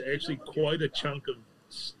 there is actually quite a chunk of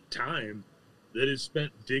time that is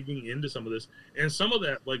spent digging into some of this, and some of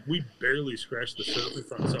that, like, we barely scratched the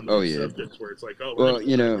surface on some of these subjects where it's like, oh, well,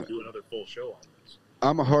 you know, do another full show on this.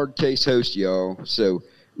 I'm a hard case host, y'all. So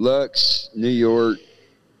Lux, New York,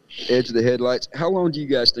 Edge of the Headlights. How long do you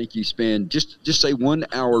guys think you spend? Just say 1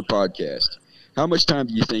 hour podcast. How much time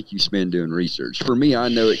do you think you spend doing research? For me, I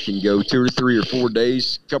know it can go 2 or 3 or 4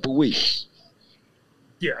 days, a couple weeks.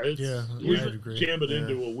 Yeah, we agree. Jam it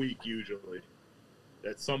into a week usually.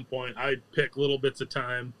 At some point, I pick little bits of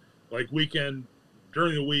time, like during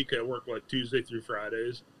the week. I work like Tuesday through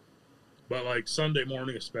Fridays, but like Sunday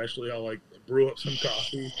morning especially, I'll like brew up some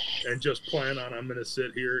coffee and just plan on I'm gonna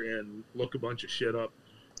sit here and look a bunch of shit up.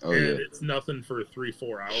 Oh, and yeah. It's nothing for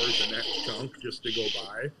 3-4 hours in that chunk just to go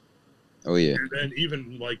by. Oh yeah. And then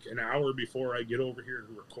even like an hour before I get over here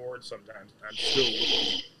to record, sometimes I'm still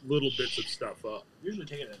looking little bits of stuff up. Usually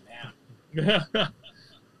taking a nap.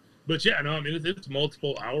 But yeah, no, I mean it's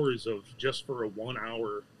multiple hours of just for a 1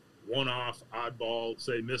 hour, one-off oddball,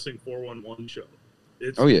 say missing 411 show.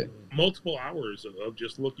 It's multiple hours of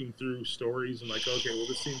just looking through stories and like, okay, well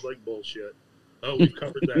this seems like bullshit. Oh, we've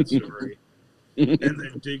covered that story. And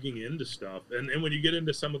then digging into stuff. And when you get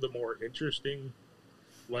into some of the more interesting,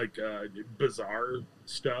 like bizarre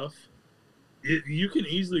stuff, you can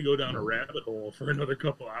easily go down a rabbit hole for another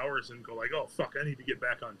couple hours and go like, oh fuck, I need to get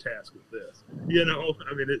back on task with this. You know,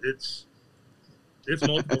 I mean it's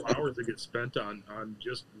multiple hours that get spent on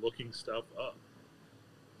just looking stuff up.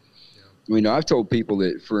 You know, I've told people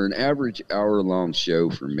that for an average hour-long show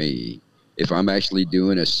for me, if I'm actually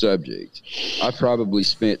doing a subject, I've probably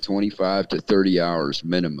spent 25 to 30 hours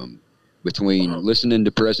minimum between listening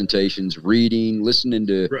to presentations, reading, listening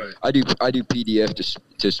to. Right. I do PDF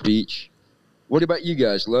to speech. What about you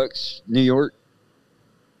guys, Lux, New York?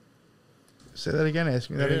 Say that again.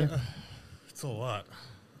 Ask me that again. It's a lot.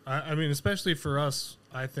 I mean, especially for us,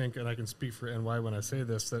 I think, and I can speak for NY when I say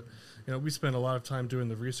this, that we spend a lot of time doing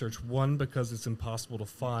the research. One, because it's impossible to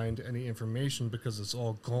find any information because it's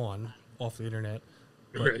all gone off the internet.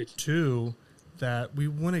 But two, that we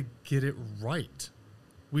want to get it right.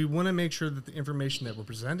 We want to make sure that the information that we're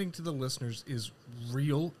presenting to the listeners is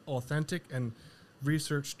real, authentic, and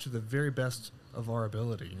researched to the very best of our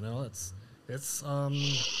ability. It's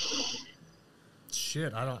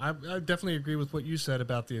shit. I definitely agree with what you said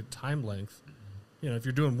about the time length. If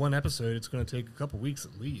you're doing one episode, it's going to take a couple weeks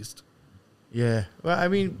at least. Yeah. Well, I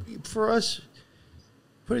mean, for us,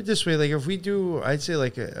 put it this way: like if we do, I'd say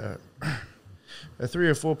like a 3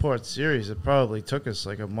 or 4 part series, it probably took us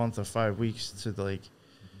like a month or 5 weeks to like.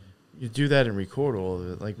 You do that and record all of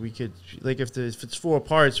it. Like we could, like if it's 4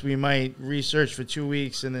 parts, we might research for 2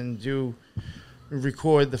 weeks and then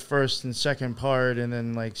record the first and second part, and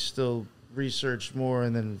then like still research more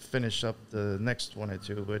and then finish up the next 1 or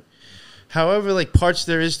 2. But however, like parts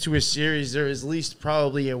there is to a series, there is at least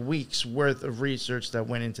probably a week's worth of research that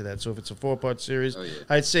went into that. So if it's a 4-part series,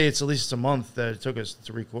 I'd say it's at least a month that it took us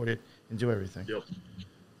to record it and do everything. Yep.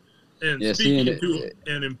 And Yeah, speaking to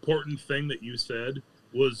an important thing that you said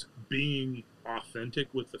was being authentic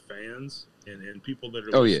with the fans and people that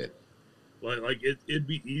are listening. Like it'd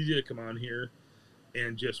be easy to come on here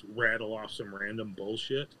and just rattle off some random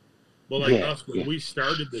bullshit. But like us, when we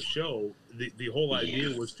started the show, the whole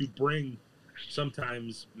idea was to bring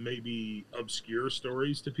sometimes maybe obscure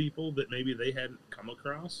stories to people that maybe they hadn't come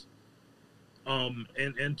across.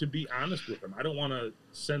 And to be honest with them, I don't want to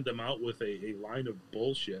send them out with a line of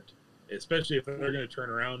bullshit, especially if they're going to turn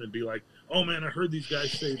around and be like, oh man, I heard these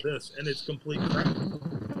guys say this, and it's complete crap.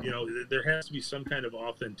 You know, there has to be some kind of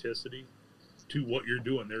authenticity to what you're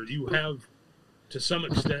doing. There, you have, to some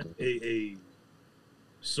extent, a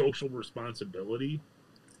social responsibility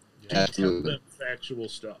to tell them factual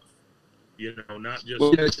stuff. You know, not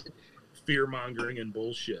just fear-mongering and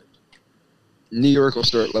bullshit. New York will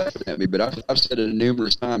start laughing at me, but I've said it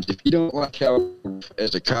numerous times. If you don't like how,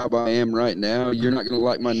 as a cop I am right now, you're not going to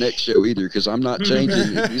like my next show either, because I'm not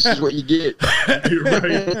changing. This is what you get. You're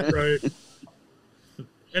right.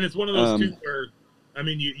 And it's one of those too where, I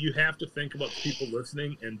mean, you have to think about people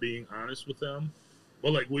listening and being honest with them.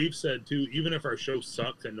 But like we've said too, even if our show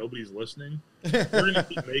sucked and nobody's listening, we're going to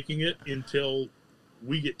keep making it until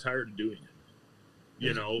we get tired of doing it.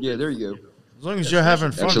 You know? Yeah, there you go. As long as you're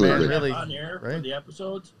having fun, man, really. On air for the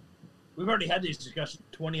episodes, we've already had these discussions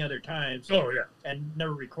 20 other times. Oh, yeah. And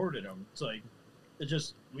never recorded them. It's like,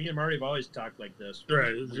 me and Marty have always talked like this.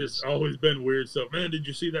 Right. It's just always been weird stuff. Man, did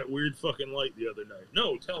you see that weird fucking light the other night?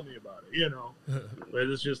 No, tell me about it. You know? But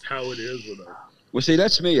it's just how it is with us. Well, see,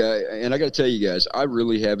 that's me. And I got to tell you guys, I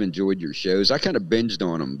really have enjoyed your shows. I kind of binged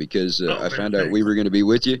on them because I found out we were going to be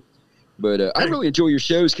with you. But I really enjoy your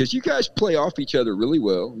shows because you guys play off each other really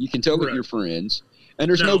well. You can tell that you're friends, and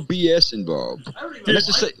there's no BS involved. And it's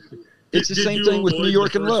the same thing with New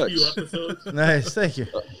York and Lux. Nice, thank you.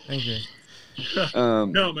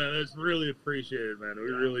 No, man, that's really appreciated, man.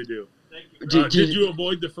 We really do. Did you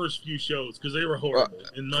avoid the first few shows because they were horrible?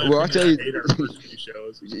 I tell you, I hate our first few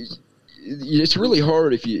shows. It's really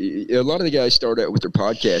hard if a lot of the guys start out with their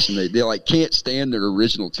podcast and they like can't stand their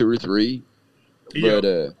original 2 or 3.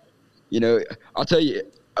 But you know, I'll tell you,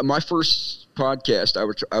 my first podcast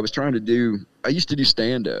I was trying to do. I used to do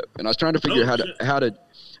stand up, and I was trying to figure out how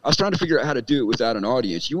to do it without an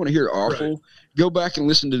audience. You want to hear awful? Right. Go back and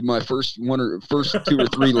listen to my first 2 or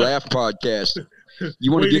 3 laugh podcasts.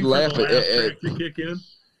 You want to get laugh at to kick in?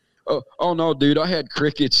 Oh no, dude! I had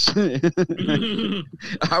crickets.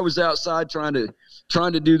 I was outside trying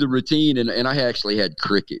to do the routine, and I actually had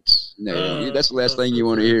crickets. No, that's the last thing you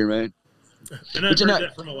want to hear, man. And I've heard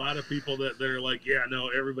that from a lot of people that are like, yeah, no,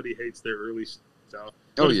 everybody hates their early stuff.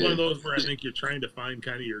 But it's one of those where I think you're trying to find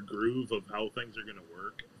kind of your groove of how things are going to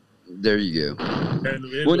work. There you go. And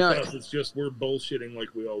with us, it's just we're bullshitting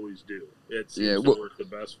like we always do. It seems to work the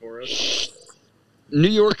best for us. New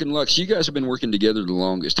York and Lux, you guys have been working together the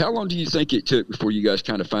longest. How long do you think it took before you guys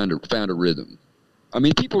kind of found a rhythm? I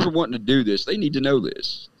mean, people who are wanting to do this, they need to know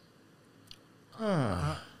this.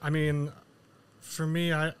 I mean, for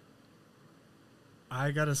me,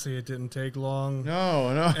 I gotta say it didn't take long.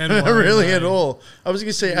 No, not really at all. I was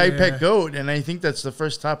gonna say I Pet Goat, and I think that's the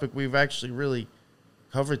first topic we've actually really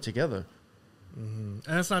covered together. Mm-hmm.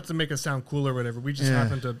 And that's not to make us sound cool or whatever. We just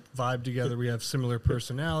happen to vibe together. We have similar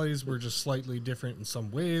personalities. We're just slightly different in some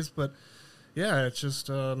ways, but yeah, it's just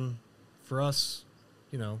for us,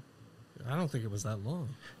 you know. I don't think it was that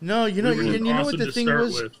long. No, you know what the thing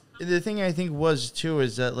was. The thing I think was too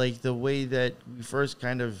is that like the way that we first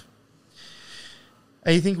kind of.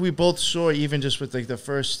 I think we both saw, even just with like the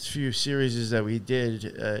first few series that we did,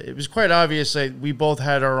 it was quite obvious that we both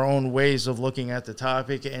had our own ways of looking at the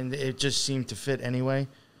topic, and it just seemed to fit anyway.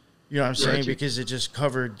 You know what I'm saying? Because it just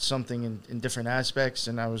covered something in different aspects,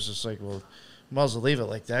 and I was just like, well, might as well leave it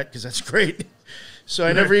like that because that's great. So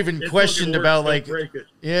I never even questioned about like,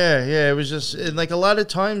 it was just like a lot of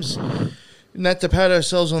times. Not to pat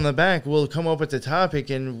ourselves on the back, we'll come up with the topic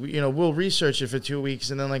and, you know, we'll research it for 2 weeks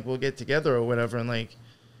and then, like, we'll get together or whatever. And, like,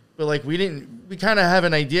 but, like, we kind of have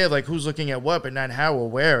an idea of, like, who's looking at what, but not how or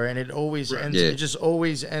where. And it always it just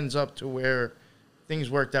always ends up to where things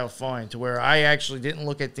worked out fine, to where I actually didn't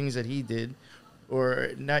look at things that he did or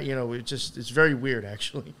not, you know, it's very weird,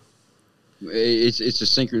 actually. It's a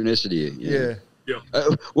synchronicity. Yeah.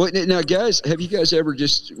 Well, now, guys, have you guys ever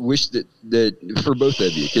just wished that for both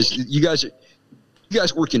of you, because you guys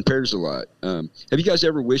work in pairs a lot. Have you guys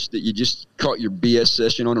ever wished that you just caught your BS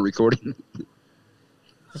session on a recording?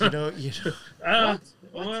 Well,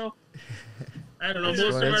 I don't know.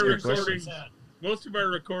 Most of our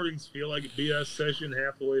recordings feel like a BS session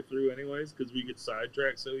half the way through, anyways, because we get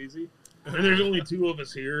sidetracked so easy. And there's only 2 of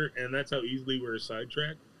us here, and that's how easily we're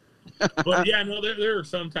sidetracked. But yeah, no, there are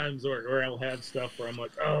some times where I'll have stuff where I'm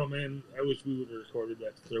like, oh man, I wish we would have recorded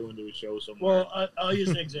that to throw into a show somewhere. Well, I'll use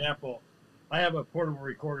an example. I have a portable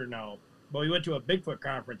recorder now. But we went to a Bigfoot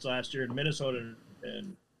conference last year in Minnesota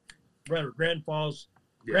and Grand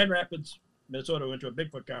Rapids, Minnesota. Went to a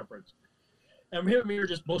Bigfoot conference. And him and me were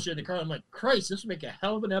just bullshitting in the car. I'm like, Christ, this would make a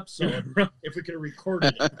hell of an episode if we could have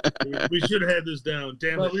recorded it. We should have had this down.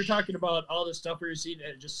 Damn But it. we were talking about all this stuff we were seeing,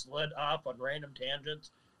 and it just slid off on random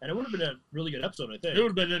tangents. And it would have been a really good episode, I think. It would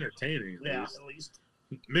have been entertaining. At least.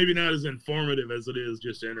 Maybe not as informative as it is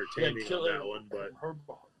just entertaining on that one, but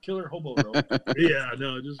Killer Hobo Road. yeah,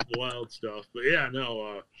 no, just wild stuff. But yeah,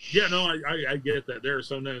 I get that. There are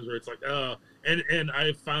some times where it's like, and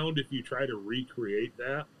I found if you try to recreate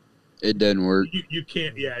that, it doesn't work. You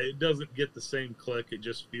can't. Yeah, it doesn't get the same click. It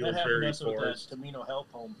just feels very forced. With that Tamino Hell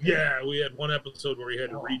poem. Yeah, we had one episode where we had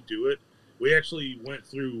to redo it. We actually went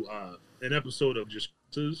through an episode of just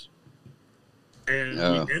and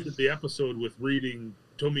we ended the episode with reading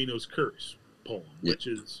Tomino's curse poem, which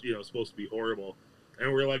is supposed to be horrible.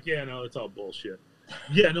 And we're like, yeah, no, it's all bullshit.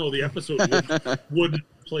 Yeah, no, the episode wouldn't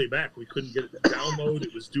play back. We couldn't get it to download.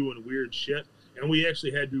 It was doing weird shit. And we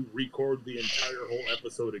actually had to record the entire whole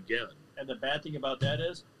episode again. And the bad thing about that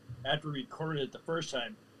is, after we recorded it the first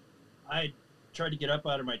time, I tried to get up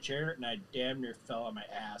out of my chair, and I damn near fell on my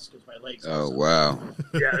ass because my legs. Oh, wow.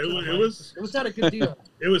 Yeah, it was not a good deal.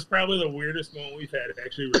 It was probably the weirdest moment we've had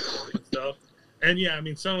actually recording stuff. And yeah, I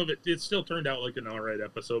mean, some of it still turned out like an alright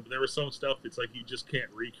episode, but there was some stuff it's like you just can't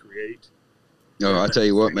recreate. No, I tell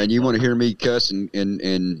you what, man, you want to hear me cuss and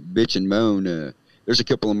bitch and moan. There's a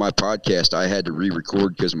couple of my podcasts I had to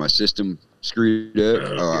re-record because my system screwed up.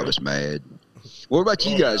 Oh, I was mad. What about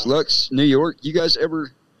you guys, Lux, New York? You guys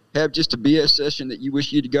ever have just a BS session that you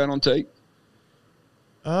wish you'd have got on tape?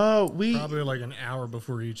 We probably like an hour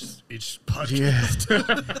before each podcast. Yeah.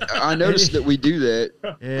 I noticed that we do that.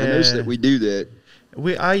 Yeah. I noticed that we do that.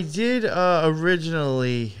 I did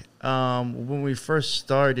originally when we first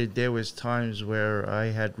started. There was times where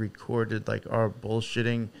I had recorded like our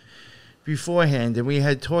bullshitting beforehand, and we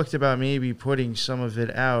had talked about maybe putting some of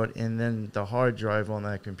it out, and then the hard drive on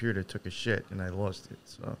that computer took a shit, and I lost it.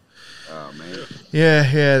 So. Oh man.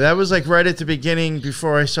 Yeah, that was like right at the beginning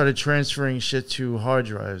before I started transferring shit to hard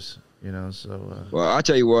drives, so. Well, I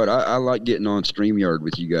tell you what, I like getting on StreamYard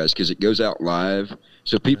with you guys because it goes out live,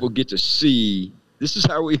 so people get to see this is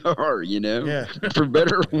how we are, Yeah. For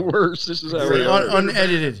better or worse, this is how we are.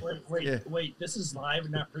 Unedited. Wait, this is live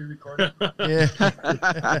and not pre-recorded? Yeah.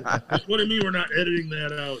 What do you mean we're not editing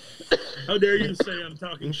that out? How dare you say I'm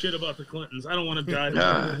talking shit about the Clintons? I don't want to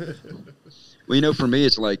die. Well, for me,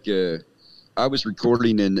 it's like I was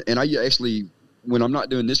recording, and I actually, when I'm not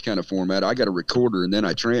doing this kind of format, I got a recorder, and then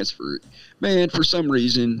I transfer it. Man, for some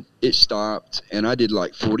reason, it stopped, and I did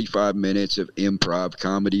like 45 minutes of improv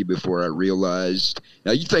comedy before I realized.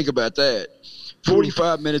 Now, you think about that.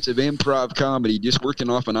 45 minutes of improv comedy just working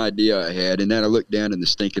off an idea I had, and then I looked down, and the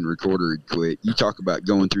stinking recorder had quit. You talk about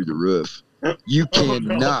going through the roof. You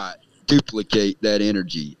cannot duplicate that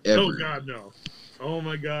energy ever. Oh, God, no. Oh,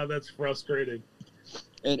 my God, that's frustrating.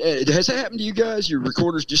 And has that happened to you guys? Your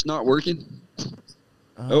recorder's just not working?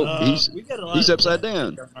 He's upside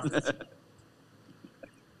down.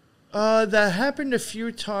 That happened a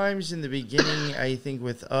few times in the beginning. I think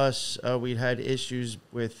with us, we'd had issues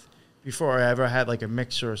with before I ever had like a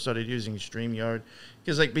mixer or started using StreamYard,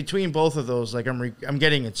 because like between both of those, like I'm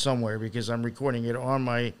getting it somewhere because I'm recording it on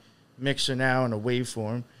my mixer now in a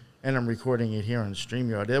waveform, and I'm recording it here on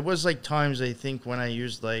StreamYard. There was like times I think when I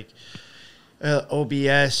used like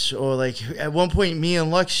OBS, or like at one point me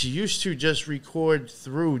and Lux used to just record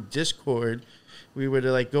through Discord. We would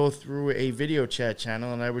like go through a video chat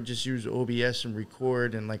channel, and I would just use OBS and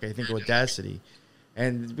record, and like I think Audacity.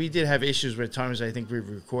 And we did have issues with times I think we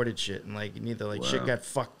recorded shit, and like either like shit got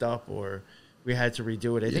fucked up or we had to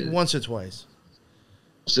redo it. I think once or twice.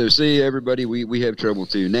 So see, everybody, we have trouble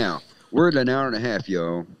too. Now we're at an hour and a half,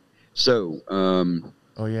 y'all. So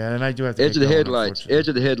oh yeah, and I do have to Edge of the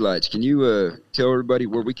headlights. Can you tell everybody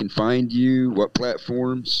where we can find you? What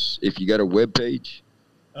platforms? If you got a web page.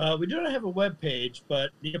 We do not have a web page,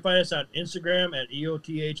 but you can find us on Instagram at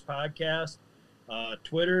EOTH Podcast,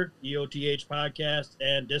 Twitter, EOTH Podcast,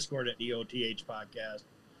 and Discord at EOTH Podcast.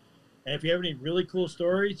 And if you have any really cool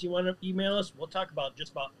stories you want to email us, we'll talk about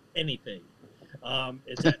just about anything.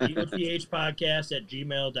 It's at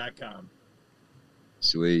EOTHpodcast@gmail.com.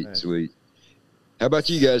 Sweet, Nice. sweet. How about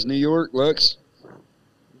you guys, New York, Lux? You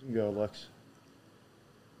can go, Lux.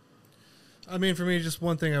 I mean, for me, just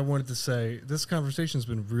one thing I wanted to say. This conversation's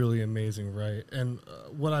been really amazing, right? And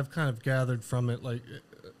what I've kind of gathered from it, like,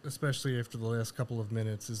 especially after the last couple of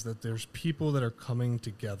minutes, is that there's people that are coming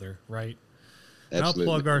together, right? And I'll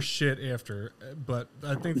plug our shit after, but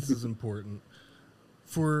I think this is important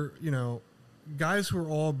for, guys who are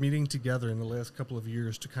all meeting together in the last couple of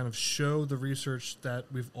years to kind of show the research that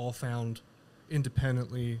we've all found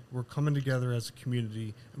independently. We're coming together as a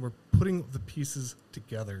community, and we're putting the pieces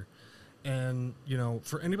together. And,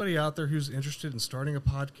 for anybody out there who's interested in starting a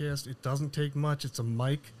podcast, it doesn't take much. It's a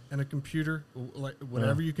mic and a computer. Like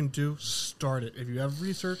whatever you can do, start it. If you have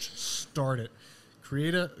research, start it.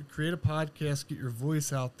 Create a podcast, get your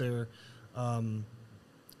voice out there.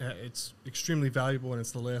 It's extremely valuable, and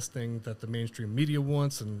it's the last thing that the mainstream media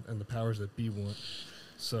wants and the powers that be want.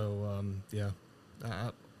 So,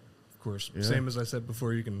 of course, same as I said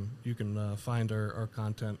before, you can find our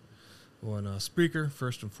content on Spreaker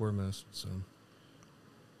first and foremost. So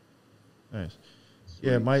nice.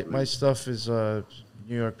 Yeah, my stuff is New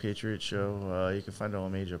York Patriot Show. You can find it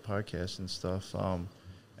on major podcasts and stuff.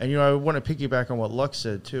 And I want to piggyback on what Lux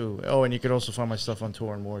said too. Oh, and you could also find my stuff on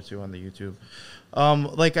Tour and More too on the YouTube.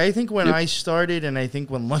 I think when I started, and I think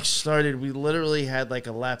when Lux started, we literally had like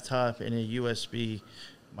a laptop and a USB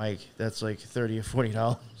mic. That's like $30 or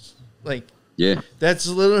 $40. That's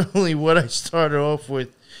literally what I started off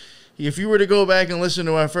with. If you were to go back and listen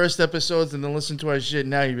to our first episodes and then listen to our shit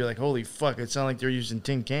now, you'd be like, holy fuck, it sounds like they're using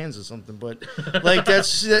tin cans or something. But,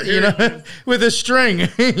 that's, with a string,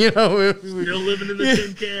 Still living in the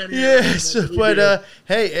tin can. Yes,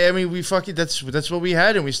 hey, I mean, that's what we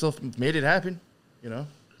had, and we still made it happen,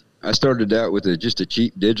 I started out with just a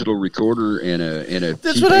cheap digital recorder and a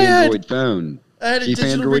cheap Android phone. I had a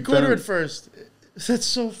digital recorder at first. That's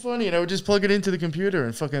so funny. And I would just plug it into the computer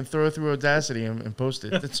and fucking throw it through Audacity and post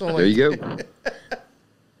it. That's all. There you go.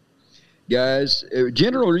 Guys,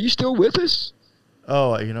 General, are you still with us?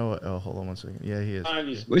 Oh, you know what? Oh, hold on one second. Yeah, he is.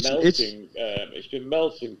 It's been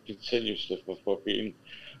melting continuously for fucking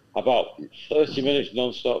about 30 minutes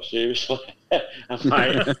non-stop, seriously. I'm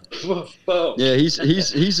like, yeah, he's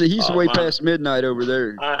way past midnight over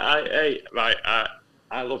there. I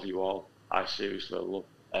love you all. I seriously love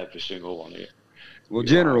every single one of you. Well,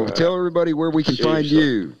 General, tell everybody where we can find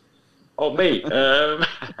you. Oh, me.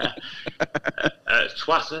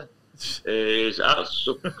 Twitter is at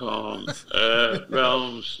Subcon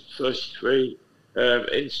Realms 33.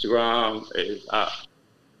 Instagram is at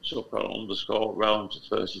Subcon_Realms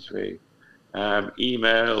 33.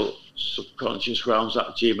 Email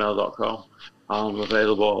subconsciousrealms@gmail.com. I'm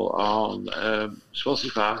available on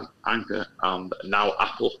Spotify, Anchor, and now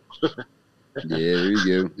Apple.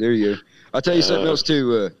 Yeah, there you go. I'll tell you something else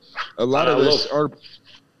too. A lot of us.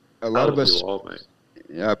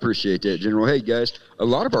 I appreciate that, General. Hey guys, a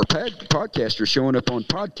lot of our podcasts are showing up on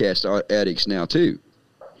Podcast Addicts now too.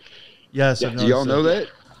 Yes, do y'all know that?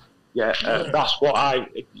 Yeah, that's what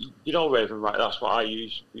Raven, right? That's what I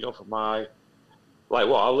use, for my, what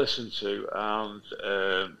I listen to, and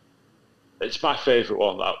it's my favourite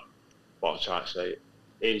one. What I'm trying to say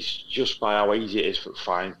is just by how easy it is to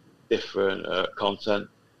find different content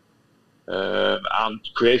and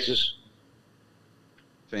creators.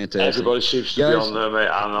 Fantastic. Everybody seems to be on there, mate,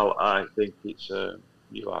 and I think it's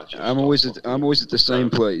you are. I'm always at the same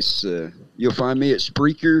place. You'll find me at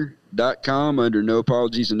Spreaker.com under No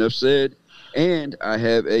Apologies Enough Said, and I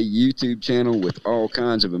have a YouTube channel with all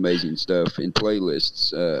kinds of amazing stuff in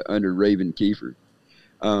playlists under Raven Kiefer.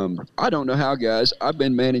 I don't know how, guys. I've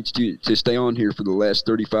been managed to stay on here for the last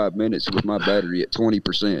 35 minutes with my battery at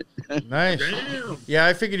 20%. Nice. Damn. Yeah,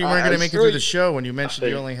 I figured you weren't going to make it through the show when you mentioned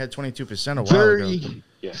you only had 22% a while ago.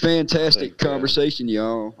 Fantastic conversation,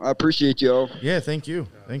 y'all. I appreciate y'all. Yeah, thank you.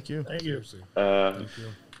 Thank you.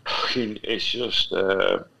 It's just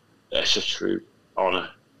it's a true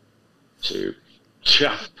honor to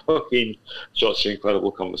have fucking such an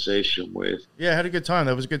incredible conversation with. Yeah, I had a good time.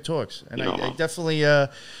 That was good talks. And I definitely,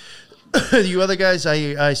 you other guys,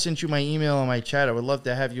 I sent you my email on my chat. I would love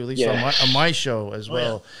to have you at least on my show as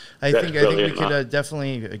well. I think we could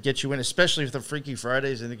definitely get you in, especially with the Freaky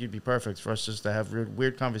Fridays. I think you'd be perfect for us just to have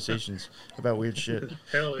weird conversations about weird shit.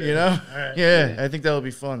 Hell yeah. Right. Yeah, I think that'll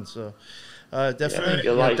be fun. So definitely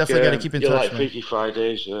got to keep in touch. You like Freaky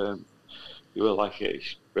Fridays. You will like it.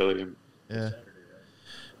 It's brilliant. Yeah.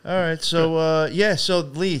 All right, so so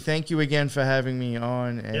Lee, thank you again for having me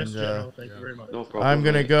on, and yes, General, thank you very much. No problem, I'm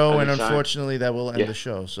gonna go, anytime. and unfortunately, that will end the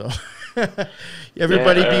show. So,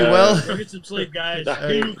 everybody, be well. Go get some sleep, guys.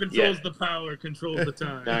 He who controls the power controls the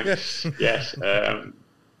time. Thanks. Yes.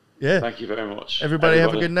 Thank you very much. Everybody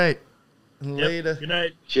have a good night. Later. Good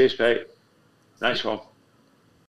night. Cheers, mate. Nice one.